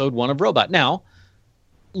watched episode 1 of Robot. Now,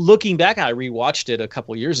 looking back, I rewatched it a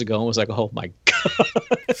couple years ago and was like, oh my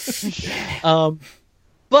god.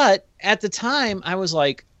 But at the time, I was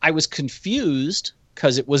confused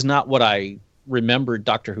because it was not what I remembered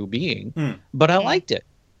Doctor Who being, but I liked it.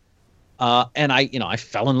 And I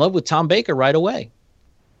fell in love with Tom Baker right away.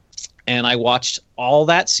 And I watched all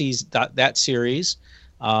that series,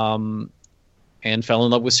 and fell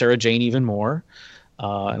in love with Sarah Jane even more.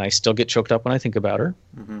 And I still get choked up when I think about her.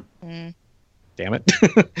 Damn it.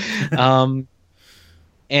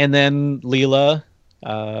 And then Leela,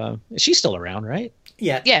 she's still around, right?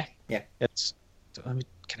 Yeah. Can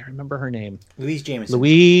I remember her name? Louise Jameson.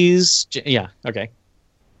 Yeah. Okay.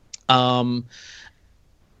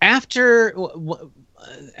 After,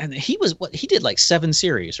 and he did like 7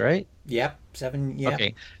 series, right? Yep, 7. Yeah.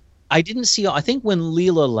 Okay. I didn't see. I think when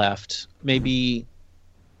Leela left, maybe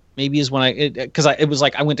is when it was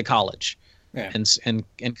like I went to college, and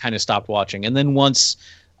kind of stopped watching. And then once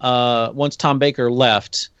Tom Baker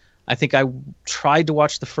left, I think I tried to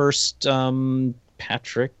watch the first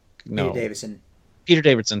Peter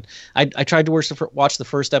Davidson. I tried to watch the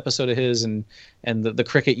first episode of his and the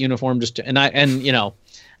cricket uniform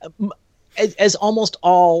as almost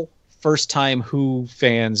all first time Who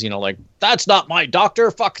fans, like, that's not my doctor,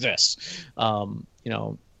 fuck this.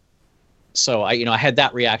 So I had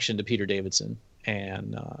that reaction to Peter Davidson,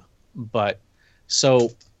 and but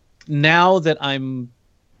so now that I'm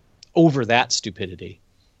over that stupidity,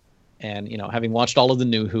 and having watched all of the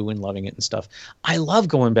new Who and loving it and stuff, I love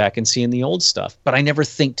going back and seeing the old stuff, but I never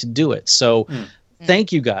think to do it. So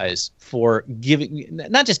thank you guys for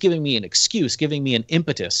not just giving me an excuse, giving me an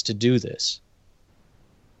impetus to do this.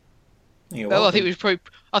 Well, I think we should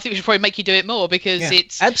probably make you do it more, because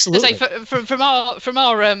it's absolutely, from our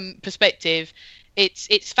perspective,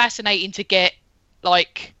 it's fascinating to get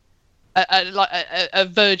like a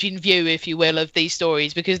virgin view, if you will, of these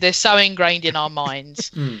stories, because they're so ingrained in our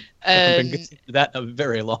minds. I've been to that a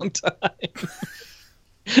very long time.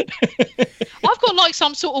 I've got like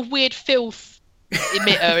some sort of weird filth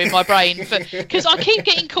emitter in my brain, because I keep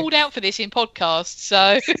getting called out for this in podcasts,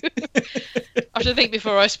 so I should think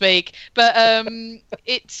before I speak. But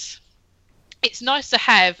it's nice to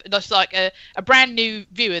have just like a brand new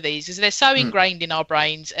view of these, because they're so ingrained in our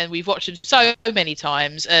brains, and we've watched them so many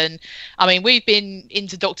times. And I mean, we've been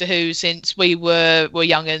into Doctor Who since we were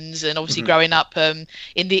young'uns, and obviously growing up in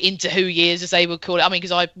the Into Who years, as they would call it. I mean,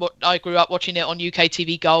 because I grew up watching it on UK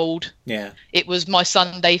TV Gold. Yeah, it was my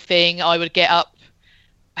Sunday thing. I would get up,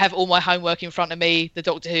 have all my homework in front of me,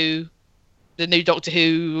 the new Doctor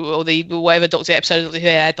Who, or the whatever Doctor episode of Doctor Who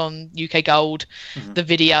had on UK Gold, the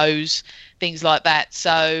videos, things like that.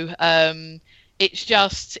 So it's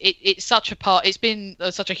just it's such a part. It's been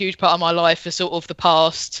such a huge part of my life for sort of the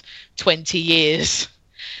past 20 years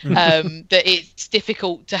that it's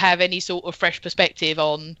difficult to have any sort of fresh perspective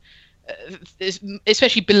on,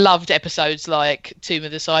 especially beloved episodes like Tomb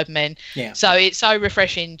of the Cybermen. Yeah. So it's so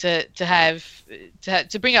refreshing to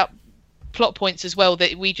bring up plot points as well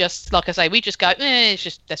that we just, like I say, we just go, it's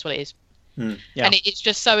just, that's what it is. And it's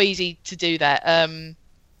just so easy to do that.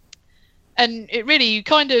 And it really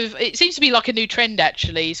it seems to be like a new trend,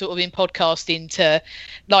 actually, sort of in podcasting, to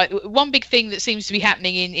like, one big thing that seems to be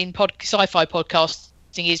happening in sci-fi podcasting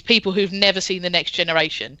is people who've never seen The Next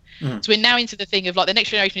Generation. So we're now into the thing of like, the Next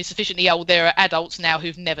Generation is sufficiently old, there are adults now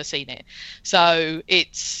who've never seen it. So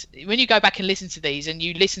it's, when you go back and listen to these, and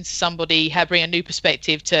you listen to somebody bring a new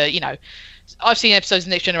perspective to, I've seen episodes of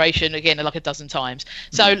The Next Generation again like a dozen times.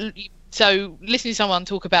 So listening to someone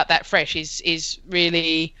talk about that fresh is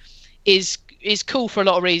really cool for a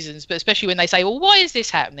lot of reasons, but especially when they say, well, why is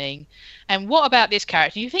this happening, and what about this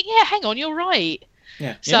character, and you think, yeah, hang on, you're right.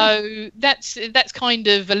 Yeah. So that's kind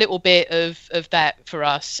of a little bit of that for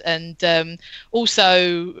us. And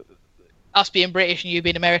also, us being British and you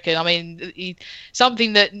being American, I mean,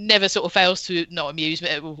 something that never sort of fails to not amuse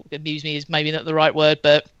me. Well, amuse me is maybe not the right word,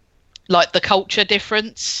 but like the culture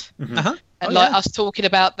difference. And us talking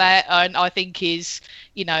about that, and I think is,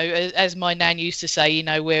 as my nan used to say,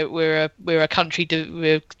 we're a country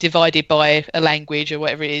we're divided by a language or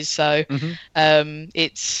whatever it is. So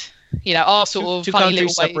it's, our sort of two funny countries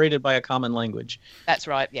little separated by a common language. That's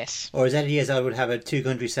right. Yes. Or as any as I would have two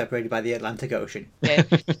countries separated by the Atlantic Ocean. Yeah.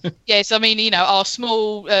 Yes. I mean, our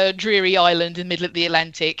small dreary island in the middle of the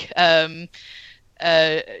Atlantic, sort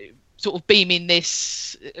of beaming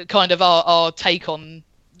this kind of our take on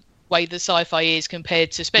way the sci-fi is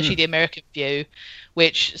compared to especially the American view,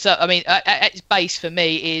 which, so I mean, at its base for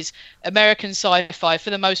me is American sci-fi for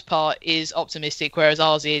the most part is optimistic, whereas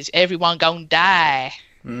ours is everyone gonna die.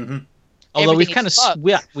 Although we've kind of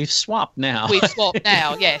we've swapped now. We've swapped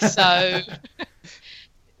now, yes. So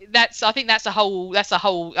I think that's a whole.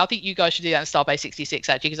 I think you guys should do that in Starbase 66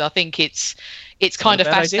 actually, because I think it's kind of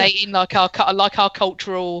fascinating, idea. like our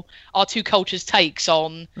two cultures' takes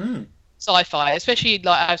on sci-fi, especially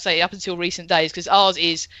like I say up until recent days, because ours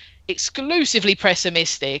is exclusively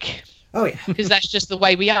pessimistic. Oh yeah, because that's just the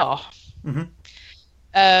way we are.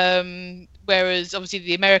 Whereas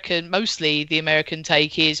obviously mostly the American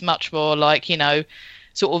take is much more like,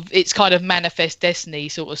 sort of, it's kind of manifest destiny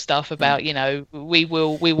sort of stuff about, we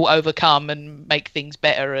will overcome and make things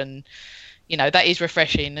better, and that is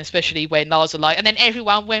refreshing, especially when ours are like, and then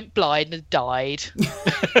everyone went blind and died.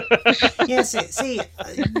 Yes, see,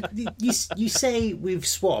 you say we've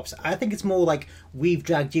swapped. I think it's more like we've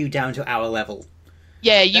dragged you down to our level.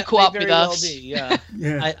 Yeah, you That caught may up with very well us. be, yeah.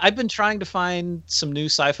 Yeah. I've been trying to find some new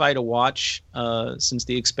sci-fi to watch since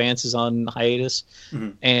The Expanse is on hiatus,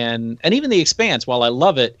 and even The Expanse, while I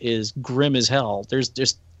love it, is grim as hell. There's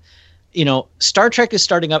just, Star Trek is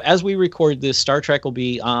starting up as we record this. Star Trek will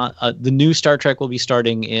be the new Star Trek will be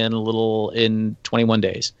starting in 21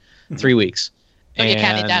 days, 3 weeks. Don't get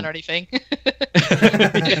counted down or anything.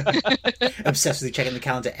 Obsessively checking the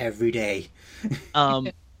calendar every day.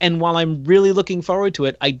 And while I'm really looking forward to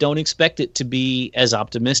it, I don't expect it to be as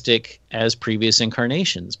optimistic as previous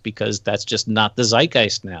incarnations, because that's just not the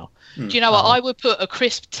zeitgeist now. Do you know what? I would put a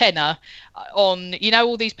crisp tenner on,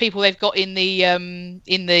 all these people they've got in the in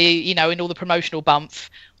all the promotional bump.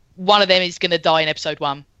 One of them is going to die in episode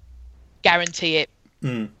 1. Guarantee it.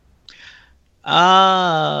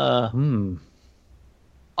 I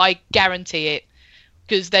guarantee it.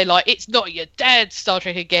 Because they're like, it's not your dad's Star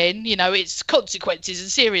Trek again, it's consequences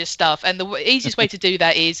and serious stuff. And the easiest way to do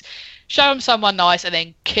that is show them someone nice and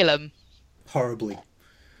then kill them. Horribly.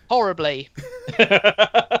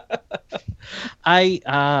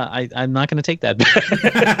 I'm not going to take that back.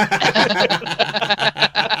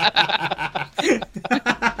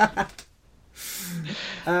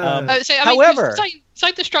 However,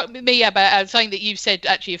 something that struck me about something that you've said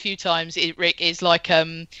actually a few times, Rick, is like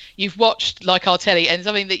you've watched like our telly, and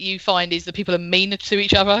something that you find is that people are mean to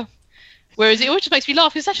each other, whereas it always just makes me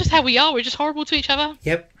laugh because that's just how we are. We're just horrible to each other.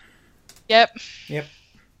 Yep.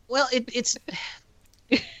 Well, it's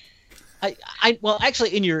well,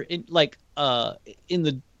 actually, in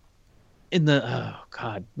the oh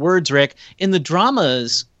god, words, Rick, in the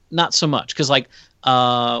dramas, not so much, because we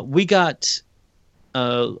got.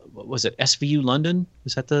 What was it? SVU London?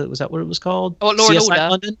 Was that what it was called? Oh, Law and CSI Order.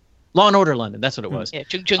 London? Law and Order London. That's what it was.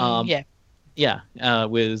 Yeah,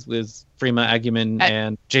 with Freema Agyeman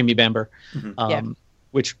and Jamie Bamber,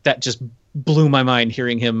 which that just blew my mind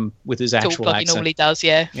hearing him with his actual like accent. He normally does,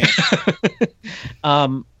 yeah.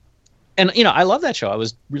 And I love that show. I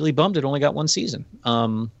was really bummed it only got one season.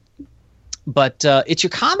 But it's your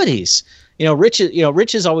comedies. Rich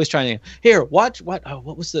is always trying to watch what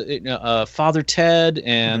was the Father Ted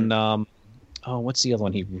and what's the other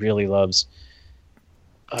one he really loves?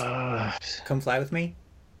 Come Fly With Me?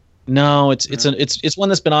 No, it's one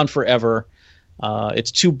that's been on forever.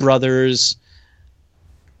 It's two brothers,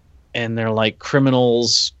 and they're like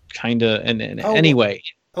criminals, kind of. And anyway,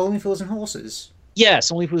 Only Fools and Horses.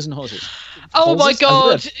 Yes, Only Fools and Horses. Oh my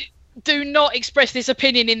God! Do not express this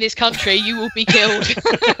opinion in this country. You will be killed.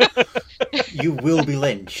 You will be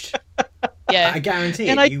lynched. Yeah, I guarantee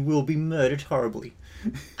it. You will be murdered horribly.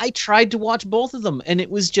 I tried to watch both of them, and it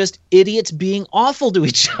was just idiots being awful to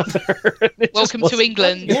each other. Welcome to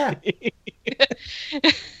England. Yeah.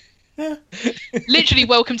 Literally,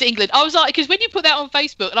 welcome to England. I was like, because when you put that on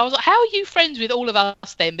Facebook, and I was like, how are you friends with all of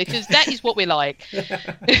us then? Because that is what we're like.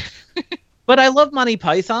 But I love Monty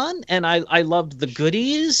Python, and I loved The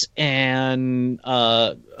Goodies, and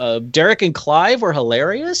Derek and Clive were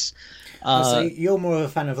hilarious. So you're more of a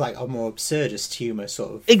fan of like a more absurdist humor,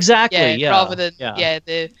 sort of. Exactly, yeah. Rather than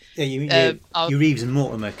you Reeves and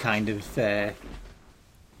Mortimer kind of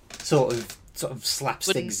sort of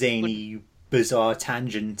slapstick, zany, bizarre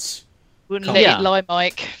tangents. Wouldn't let it lie,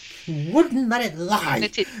 Mike. Wouldn't let it lie.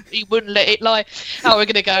 He wouldn't let it lie. Oh, we're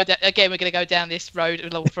gonna go again. We're gonna go down this road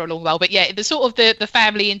for a long while. But yeah, the sort of the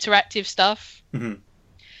family interactive stuff. Mm-hmm.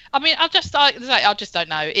 I mean, I just don't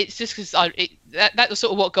know. It's just because that was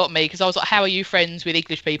sort of what got me, because I was like, how are you friends with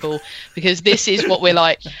English people? Because this is what we're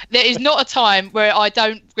like. There is not a time where I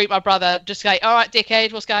don't greet my brother, just say, all right,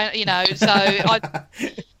 dickhead, what's going on? So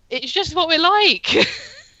it's just what we're like.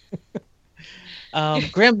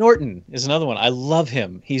 Graham Norton is another one. I love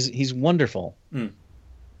him. He's wonderful. Mm.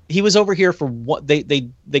 He was over here for what they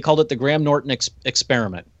called it the Graham Norton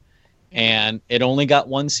experiment. And it only got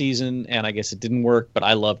one season, and I guess it didn't work, but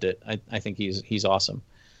I loved it. I think he's awesome.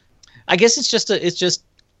 I guess it's just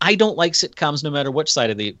I don't like sitcoms no matter which side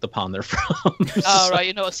of the pond they're from. Oh, right,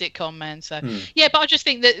 you're not a sitcom man, so yeah. But I just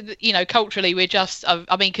think that culturally we're just. I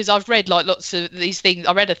mean, because I've read like lots of these things.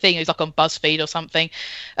 I read a thing, it was like on BuzzFeed or something,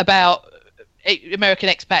 about American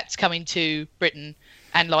expats coming to Britain,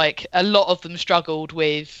 and like a lot of them struggled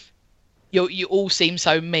with. You all seem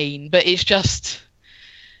so mean, but it's just.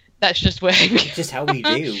 That's just where just how we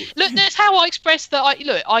do. Look, that's how I express that.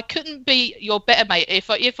 I couldn't be your better mate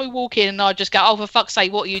if we walk in and I just go, oh, for fuck's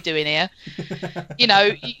sake, what are you doing here? you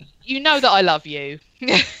know that I love you.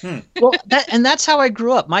 Well, that's how I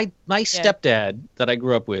grew up. My stepdad that I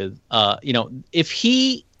grew up with, if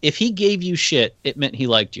he gave you shit, it meant he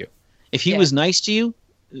liked you. If he was nice to you,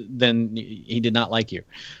 then he did not like you.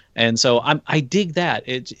 And so I dig that.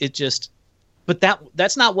 It just. But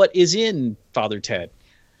that's not what is in Father Ted.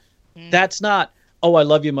 That's not, oh, I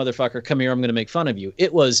love you, motherfucker. Come here, I'm going to make fun of you.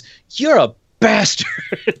 It was, you're a bastard.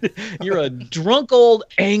 You're a drunk old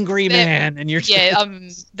angry man, and you're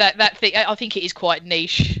that thing. I think it is quite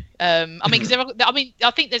niche. I mean,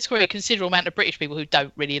 I think there's quite a considerable amount of British people who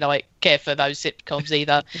don't really care for those sitcoms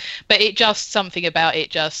either. But it just something about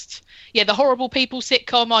it. Just the horrible people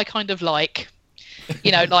sitcom I kind of like.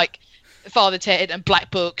 Like Father Ted and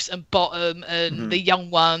Black Books and Bottom and the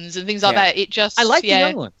Young Ones and things like that. It just I like the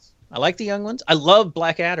young ones. I love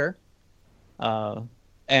Blackadder.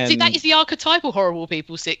 And see, that is the archetypal horrible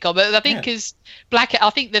people sitcom. But I think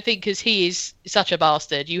because he is such a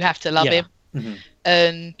bastard, you have to love him. Mm-hmm.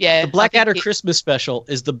 And the Blackadder Christmas special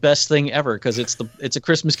is the best thing ever because it's a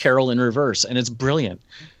Christmas Carol in reverse, and it's brilliant.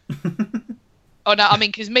 Oh no, I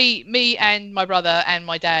mean, because me and my brother and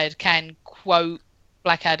my dad can quote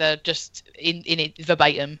Blackadder just in it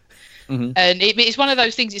verbatim, and it's one of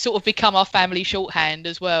those things. It's sort of become our family shorthand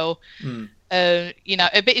as well. But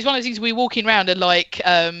it's one of those things we walking around and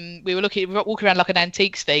we were walking around like an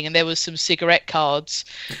antiques thing, and there was some cigarette cards,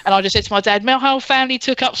 and I just said to my dad, "My whole family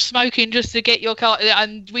took up smoking just to get your card,"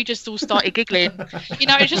 and we just all started giggling.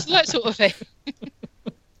 It's just that sort of thing.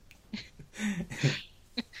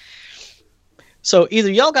 So either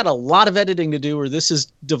y'all got a lot of editing to do, or this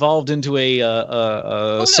has devolved into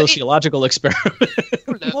a sociological experiment.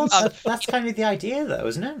 Well, that's kind of the idea, though,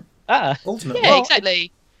 isn't it? Ultimately. Yeah,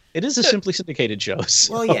 exactly. It is a simply syndicated show.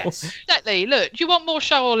 So. Well, yes. Exactly. Look, do you want more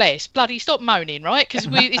show or less? Bloody stop moaning, right? Because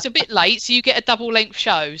it's a bit late, so you get a double-length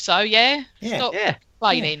show. So, stop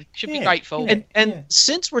complaining. Should be grateful. And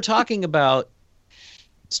since we're talking about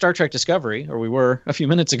Star Trek Discovery, or we were a few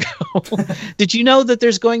minutes ago, did you know that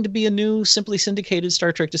there's going to be a new simply syndicated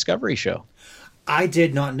Star Trek Discovery show? I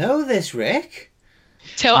did not know this, Rick.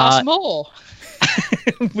 Tell us more.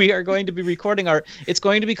 We are going to be recording it's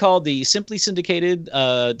going to be called the Simply Syndicated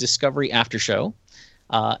Discovery After Show.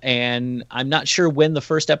 And I'm not sure when the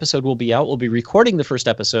first episode will be out. We'll be recording the first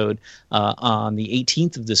episode on the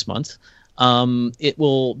 18th of this month. It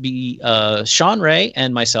will be Sean Ray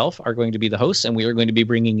and myself are going to be the hosts, and we are going to be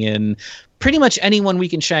bringing in pretty much anyone we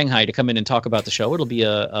can Shanghai to come in and talk about the show. It'll be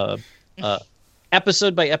a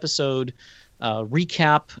episode by episode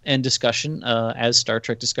recap and discussion as Star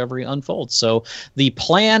Trek Discovery unfolds. So the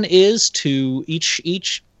plan is to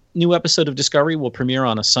each new episode of Discovery will premiere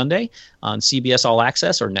on a Sunday on CBS All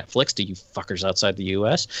Access or Netflix to you fuckers outside the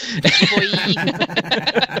U.S.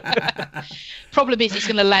 Problem is, it's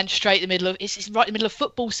going to land straight in the middle of it's right in the middle of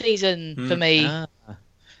football season for me.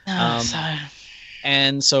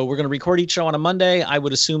 And so we're going to record each show on a Monday. I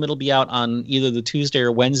would assume it'll be out on either the Tuesday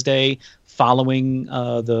or Wednesday following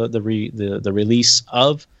the release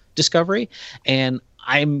of Discovery. And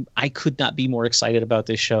I could not be more excited about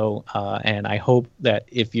this show, and I hope that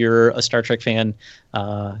if you're a Star Trek fan,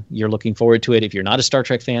 you're looking forward to it. If you're not a Star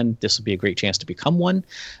Trek fan, this will be a great chance to become one,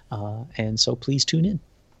 and so please tune in.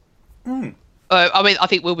 I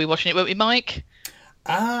think we'll be watching it, won't we, Mike?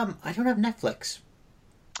 I don't have Netflix.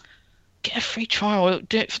 Get a free trial.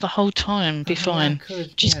 Do it for the whole time. Be fine.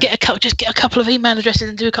 Just get a couple of email addresses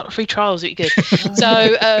and do a couple of free trials. It'd be good.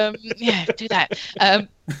 So do that.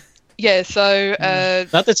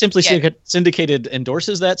 Not that Simply Syndicated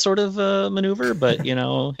endorses that sort of maneuver, but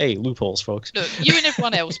hey, loopholes, folks. Look, you and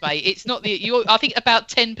everyone else, mate. It's not I think about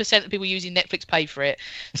 10% of people using Netflix pay for it.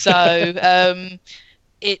 So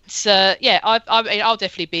it's I'll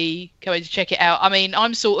definitely be going to check it out. I mean,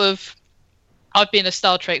 I've been a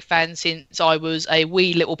Star Trek fan since I was a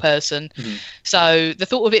wee little person. Mm-hmm. So the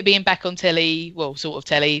thought of it being back on telly,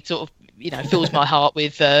 fills my heart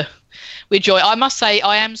with joy. I must say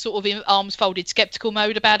I am sort of in arms folded skeptical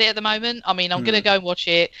mode about it at the moment. I mean, I'm going to go and watch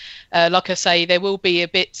it. Like I say, there will be a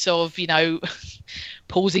bit of,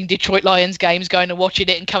 pausing Detroit Lions games, going and watching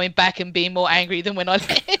it and coming back and being more angry than when I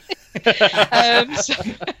left.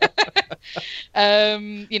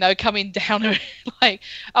 Coming down like,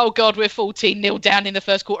 oh God, we're 14-0 down in the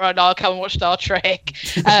first quarter and I'll come and watch Star Trek.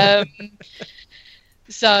 The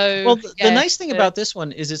nice thing about this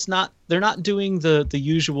one is they're not doing the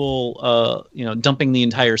usual dumping the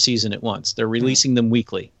entire season at once. They're releasing them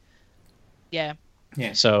weekly. Yeah.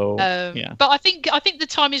 Yeah. So but I think the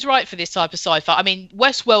time is right for this type of sci-fi. I mean,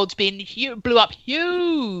 Westworld's blew up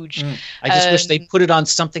huge. I just wish they put it on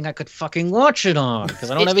something I could fucking watch it on because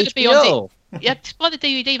I don't have HBO. Yeah, just buy the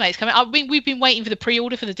DVD, mate. It's coming. I mean, we've been waiting for the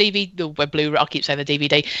pre-order for the DVD, the Blu-ray. I keep saying the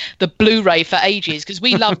DVD, the Blu-ray for ages because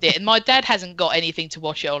we loved it, and my dad hasn't got anything to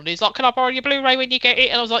watch it on. He's like, "Can I borrow your Blu-ray when you get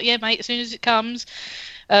it?" And I was like, "Yeah, mate, as soon as it comes."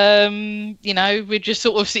 We're just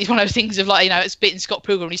sort of, it's one of those things of like, it's bitten Scott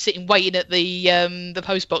Pilgrim and he's sitting waiting at the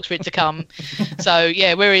post box for it to come. So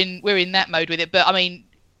yeah, we're in that mode with it. But I mean,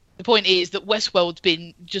 the point is that Westworld's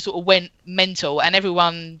been just sort of went mental, and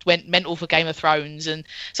everyone went mental for Game of Thrones, and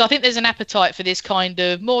so I think there's an appetite for this kind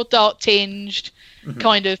of more dark tinged,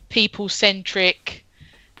 kind of people centric.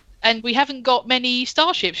 And we haven't got many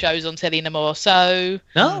Starship shows on telly anymore, so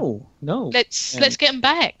no. Let's get them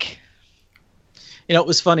back. It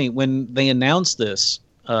was funny when they announced this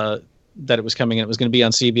that it was coming and it was going to be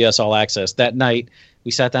on CBS All Access. That night,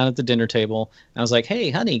 we sat down at the dinner table, and I was like, "Hey,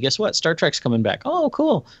 honey, guess what? Star Trek's coming back." "Oh,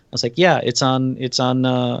 cool." I was like, "Yeah, it's on. It's going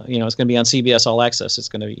to be on CBS All Access. It's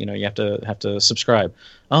going to, you have to subscribe."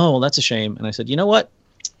 "Oh, well, that's a shame." And I said, "You know what?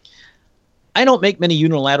 I don't make many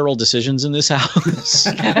unilateral decisions in this house,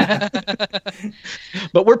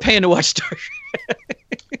 but we're paying to watch Star Trek."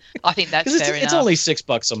 I think that's fair enough. It's only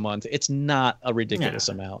 $6 a month. It's not a ridiculous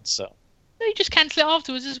amount. So you just cancel it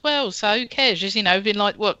afterwards as well. So who cares? Just been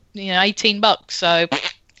like what $18. So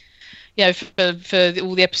for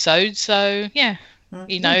all the episodes. So yeah,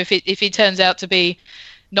 if it turns out to be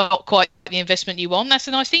not quite the investment you want, that's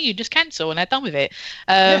a nice thing. You just cancel and they're done with it.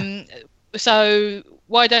 So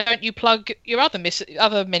why don't you plug your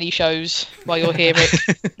other mini shows while you're here, Rick?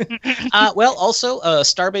 Well, also,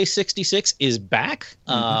 Starbase 66 is back.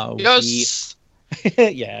 Yes.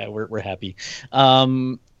 Yeah, we're happy.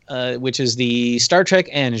 Which is the Star Trek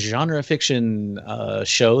and genre fiction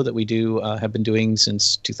show that we have been doing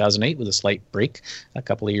since 2008 with a slight break, a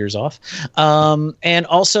couple of years off. And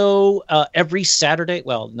also every Saturday,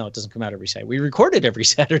 well, no, it doesn't come out every Saturday. We record it every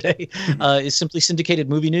Saturday, is Simply Syndicated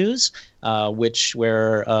Movie News,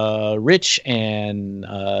 where Rich and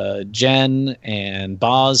Jen and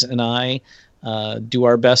Boz and I do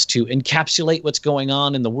our best to encapsulate what's going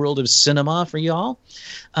on in the world of cinema for y'all.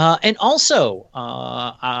 And also,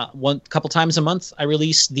 one couple times a month, I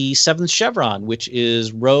release the Seventh Chevron, which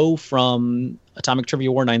is Ro from Atomic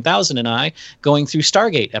Trivia War 9000 and I going through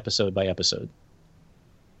Stargate episode by episode.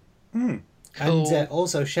 Cool. And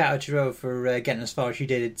also shout out to Ro for getting as far as she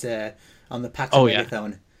did on the PAX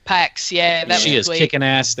Megathon. PAX, yeah. She is kicking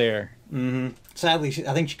ass there. Mm-hmm. Sadly,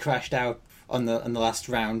 I think she crashed out on the last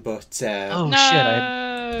round, but shit! Bummer.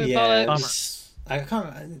 I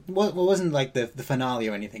can't. Well, it wasn't like the finale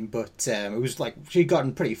or anything, but it was like she'd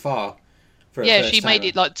gotten pretty far. She made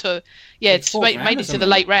it made it to the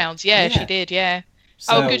late rounds. Yeah, she did. Yeah.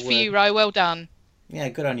 So, good for you, Ro. Well done. Yeah,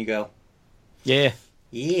 good on you, girl. Yeah.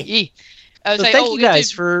 Yeah. So thank you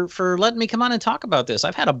guys for letting me come on and talk about this.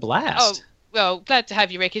 I've had a blast. Oh well, glad to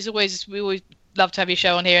have you, Rick. We always love to have you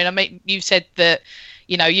show on here, and you said that.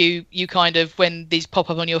 You kind of, when these pop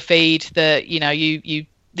up on your feed, that you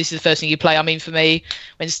this is the first thing you play. I mean, for me,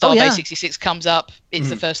 when Starbase 66 comes up, it's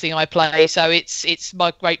the first thing I play. So it's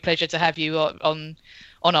my great pleasure to have you on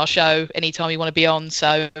our show anytime you want to be on.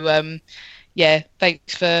 So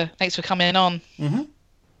thanks for coming on. Mm-hmm.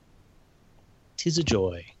 'Tis a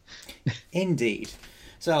joy. Indeed.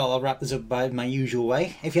 So I'll wrap this up by my usual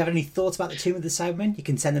way. If you have any thoughts about the Tomb of the Cybermen, you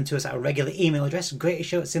can send them to us at our regular email address,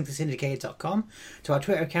 greatestshow@simplysyndicated.com, to our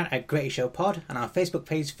Twitter account at greatestshowpod, and our Facebook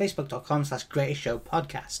page,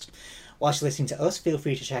 facebook.com/greatestshowpodcast. Whilst you're listening to us, feel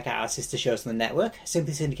free to check out our sister shows on the network,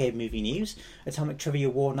 Simply Syndicated Movie News, Atomic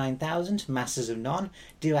Trivia War 9000, Masters of None,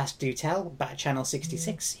 Do Ask Do Tell, Bat Channel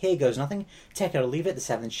 66, Here Goes Nothing, Take It or Leave It, The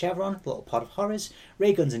Seventh Chevron, Little Pot of Horrors,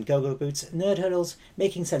 Ray Guns and Go-Go Boots, Nerd Hurdles,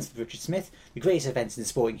 Making Sense with Richard Smith, The Greatest Events in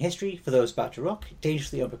Sporting History, For Those About to Rock,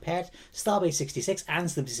 Dangerously Unprepared, Starbase 66,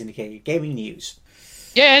 and Simply Syndicated Gaming News.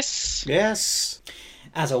 Yes!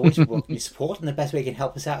 As always, we welcome your support, and the best way you can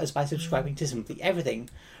help us out is by subscribing to Simply Everything.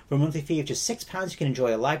 For a monthly fee of just £6, you can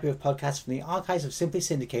enjoy a library of podcasts from the archives of Simply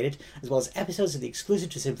Syndicated, as well as episodes of the exclusive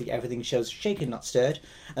to Simply Everything shows Shaken Not Stirred,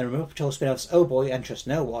 and Remote Patrol spin-offs Oh Boy and Trust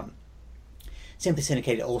No One. Simply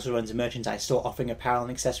Syndicated also runs a merchandise store offering apparel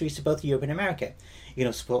and accessories to both Europe and America. You can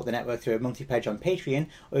also support the network through a monthly pledge on Patreon,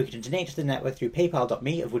 or you can donate to the network through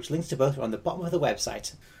paypal.me, of which links to both are on the bottom of the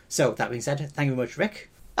website. So, that being said, thank you very much, Rick.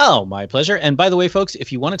 Oh, my pleasure. And by the way, folks, if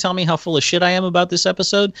you want to tell me how full of shit I am about this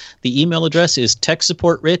episode, the email address is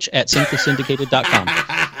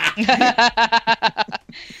techsupportrich@simplysyndicated.com.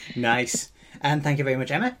 Nice. And thank you very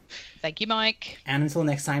much, Emma. Thank you, Mike. And until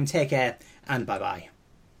next time, take care and bye-bye.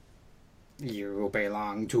 You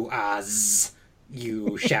belong to us.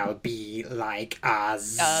 You shall be like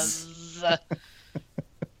us.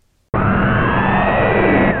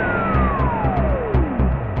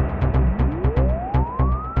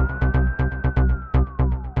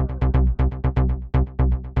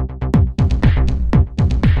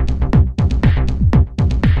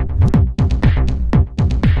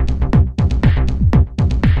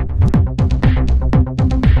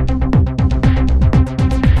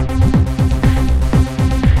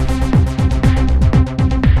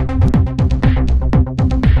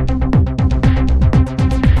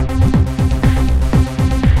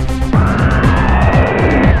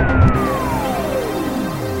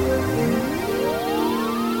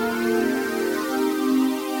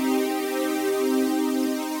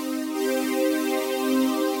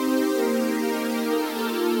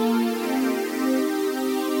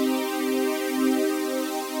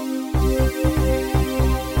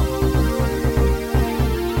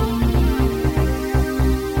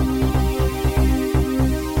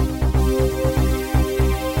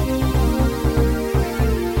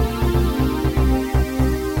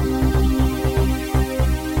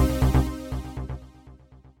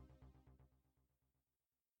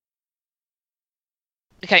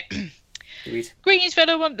 Okay. Greetings,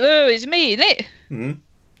 fellow one. Oh, it's me, isn't it? Mm-hmm.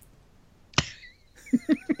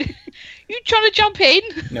 You trying to jump in?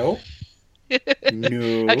 No. No.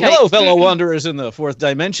 Okay. Hello, fellow wanderers in the fourth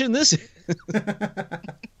dimension. This.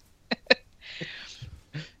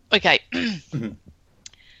 Okay.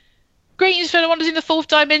 Greetings, fellow wanderers in the fourth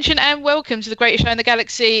dimension, and welcome to the greatest show in the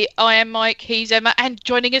galaxy. I am Mike, he's Emma, and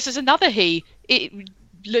joining us is another he. Can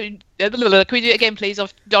we do it again, please?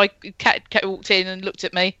 Cat walked in and looked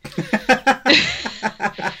at me.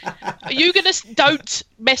 Are you gonna don't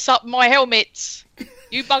mess up my helmets?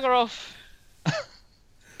 You bugger off.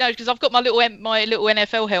 No, because I've got my little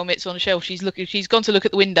NFL helmets on the shelf. She's gone to look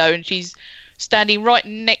at the window, and she's standing right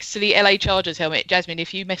next to the LA Chargers helmet. Jasmine,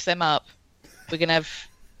 if you mess them up, we're gonna have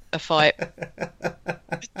a fight.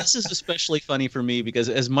 This is especially funny for me because,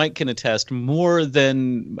 as Mike can attest, more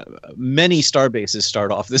than many starbases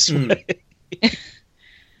start off this way.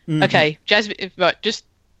 Mm-hmm. Okay, Jasmine, right, just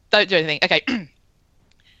don't do anything. Okay.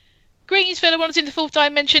 Greetings, fellow ones in the fourth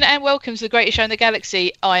dimension, and welcome to the greatest show in the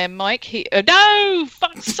galaxy. I am Mike. No,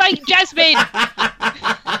 fuck's sake, Jasmine!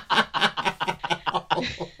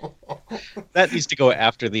 That needs to go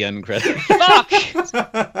after the end credit. Fuck!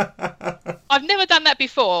 I've never done that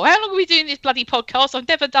before. How long are we doing this bloody podcast? I've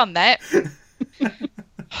never done that.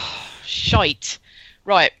 Shite.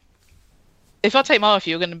 Right. If I take my eye off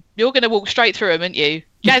you, you're gonna walk straight through them, aren't you?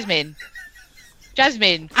 Jasmine.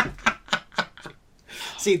 Jasmine.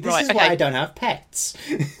 See, this is why I don't have pets.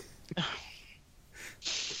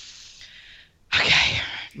 Okay.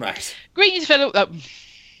 Right. Greetings, fellow...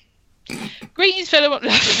 Greetings, fellow...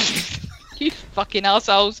 You fucking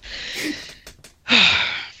assholes.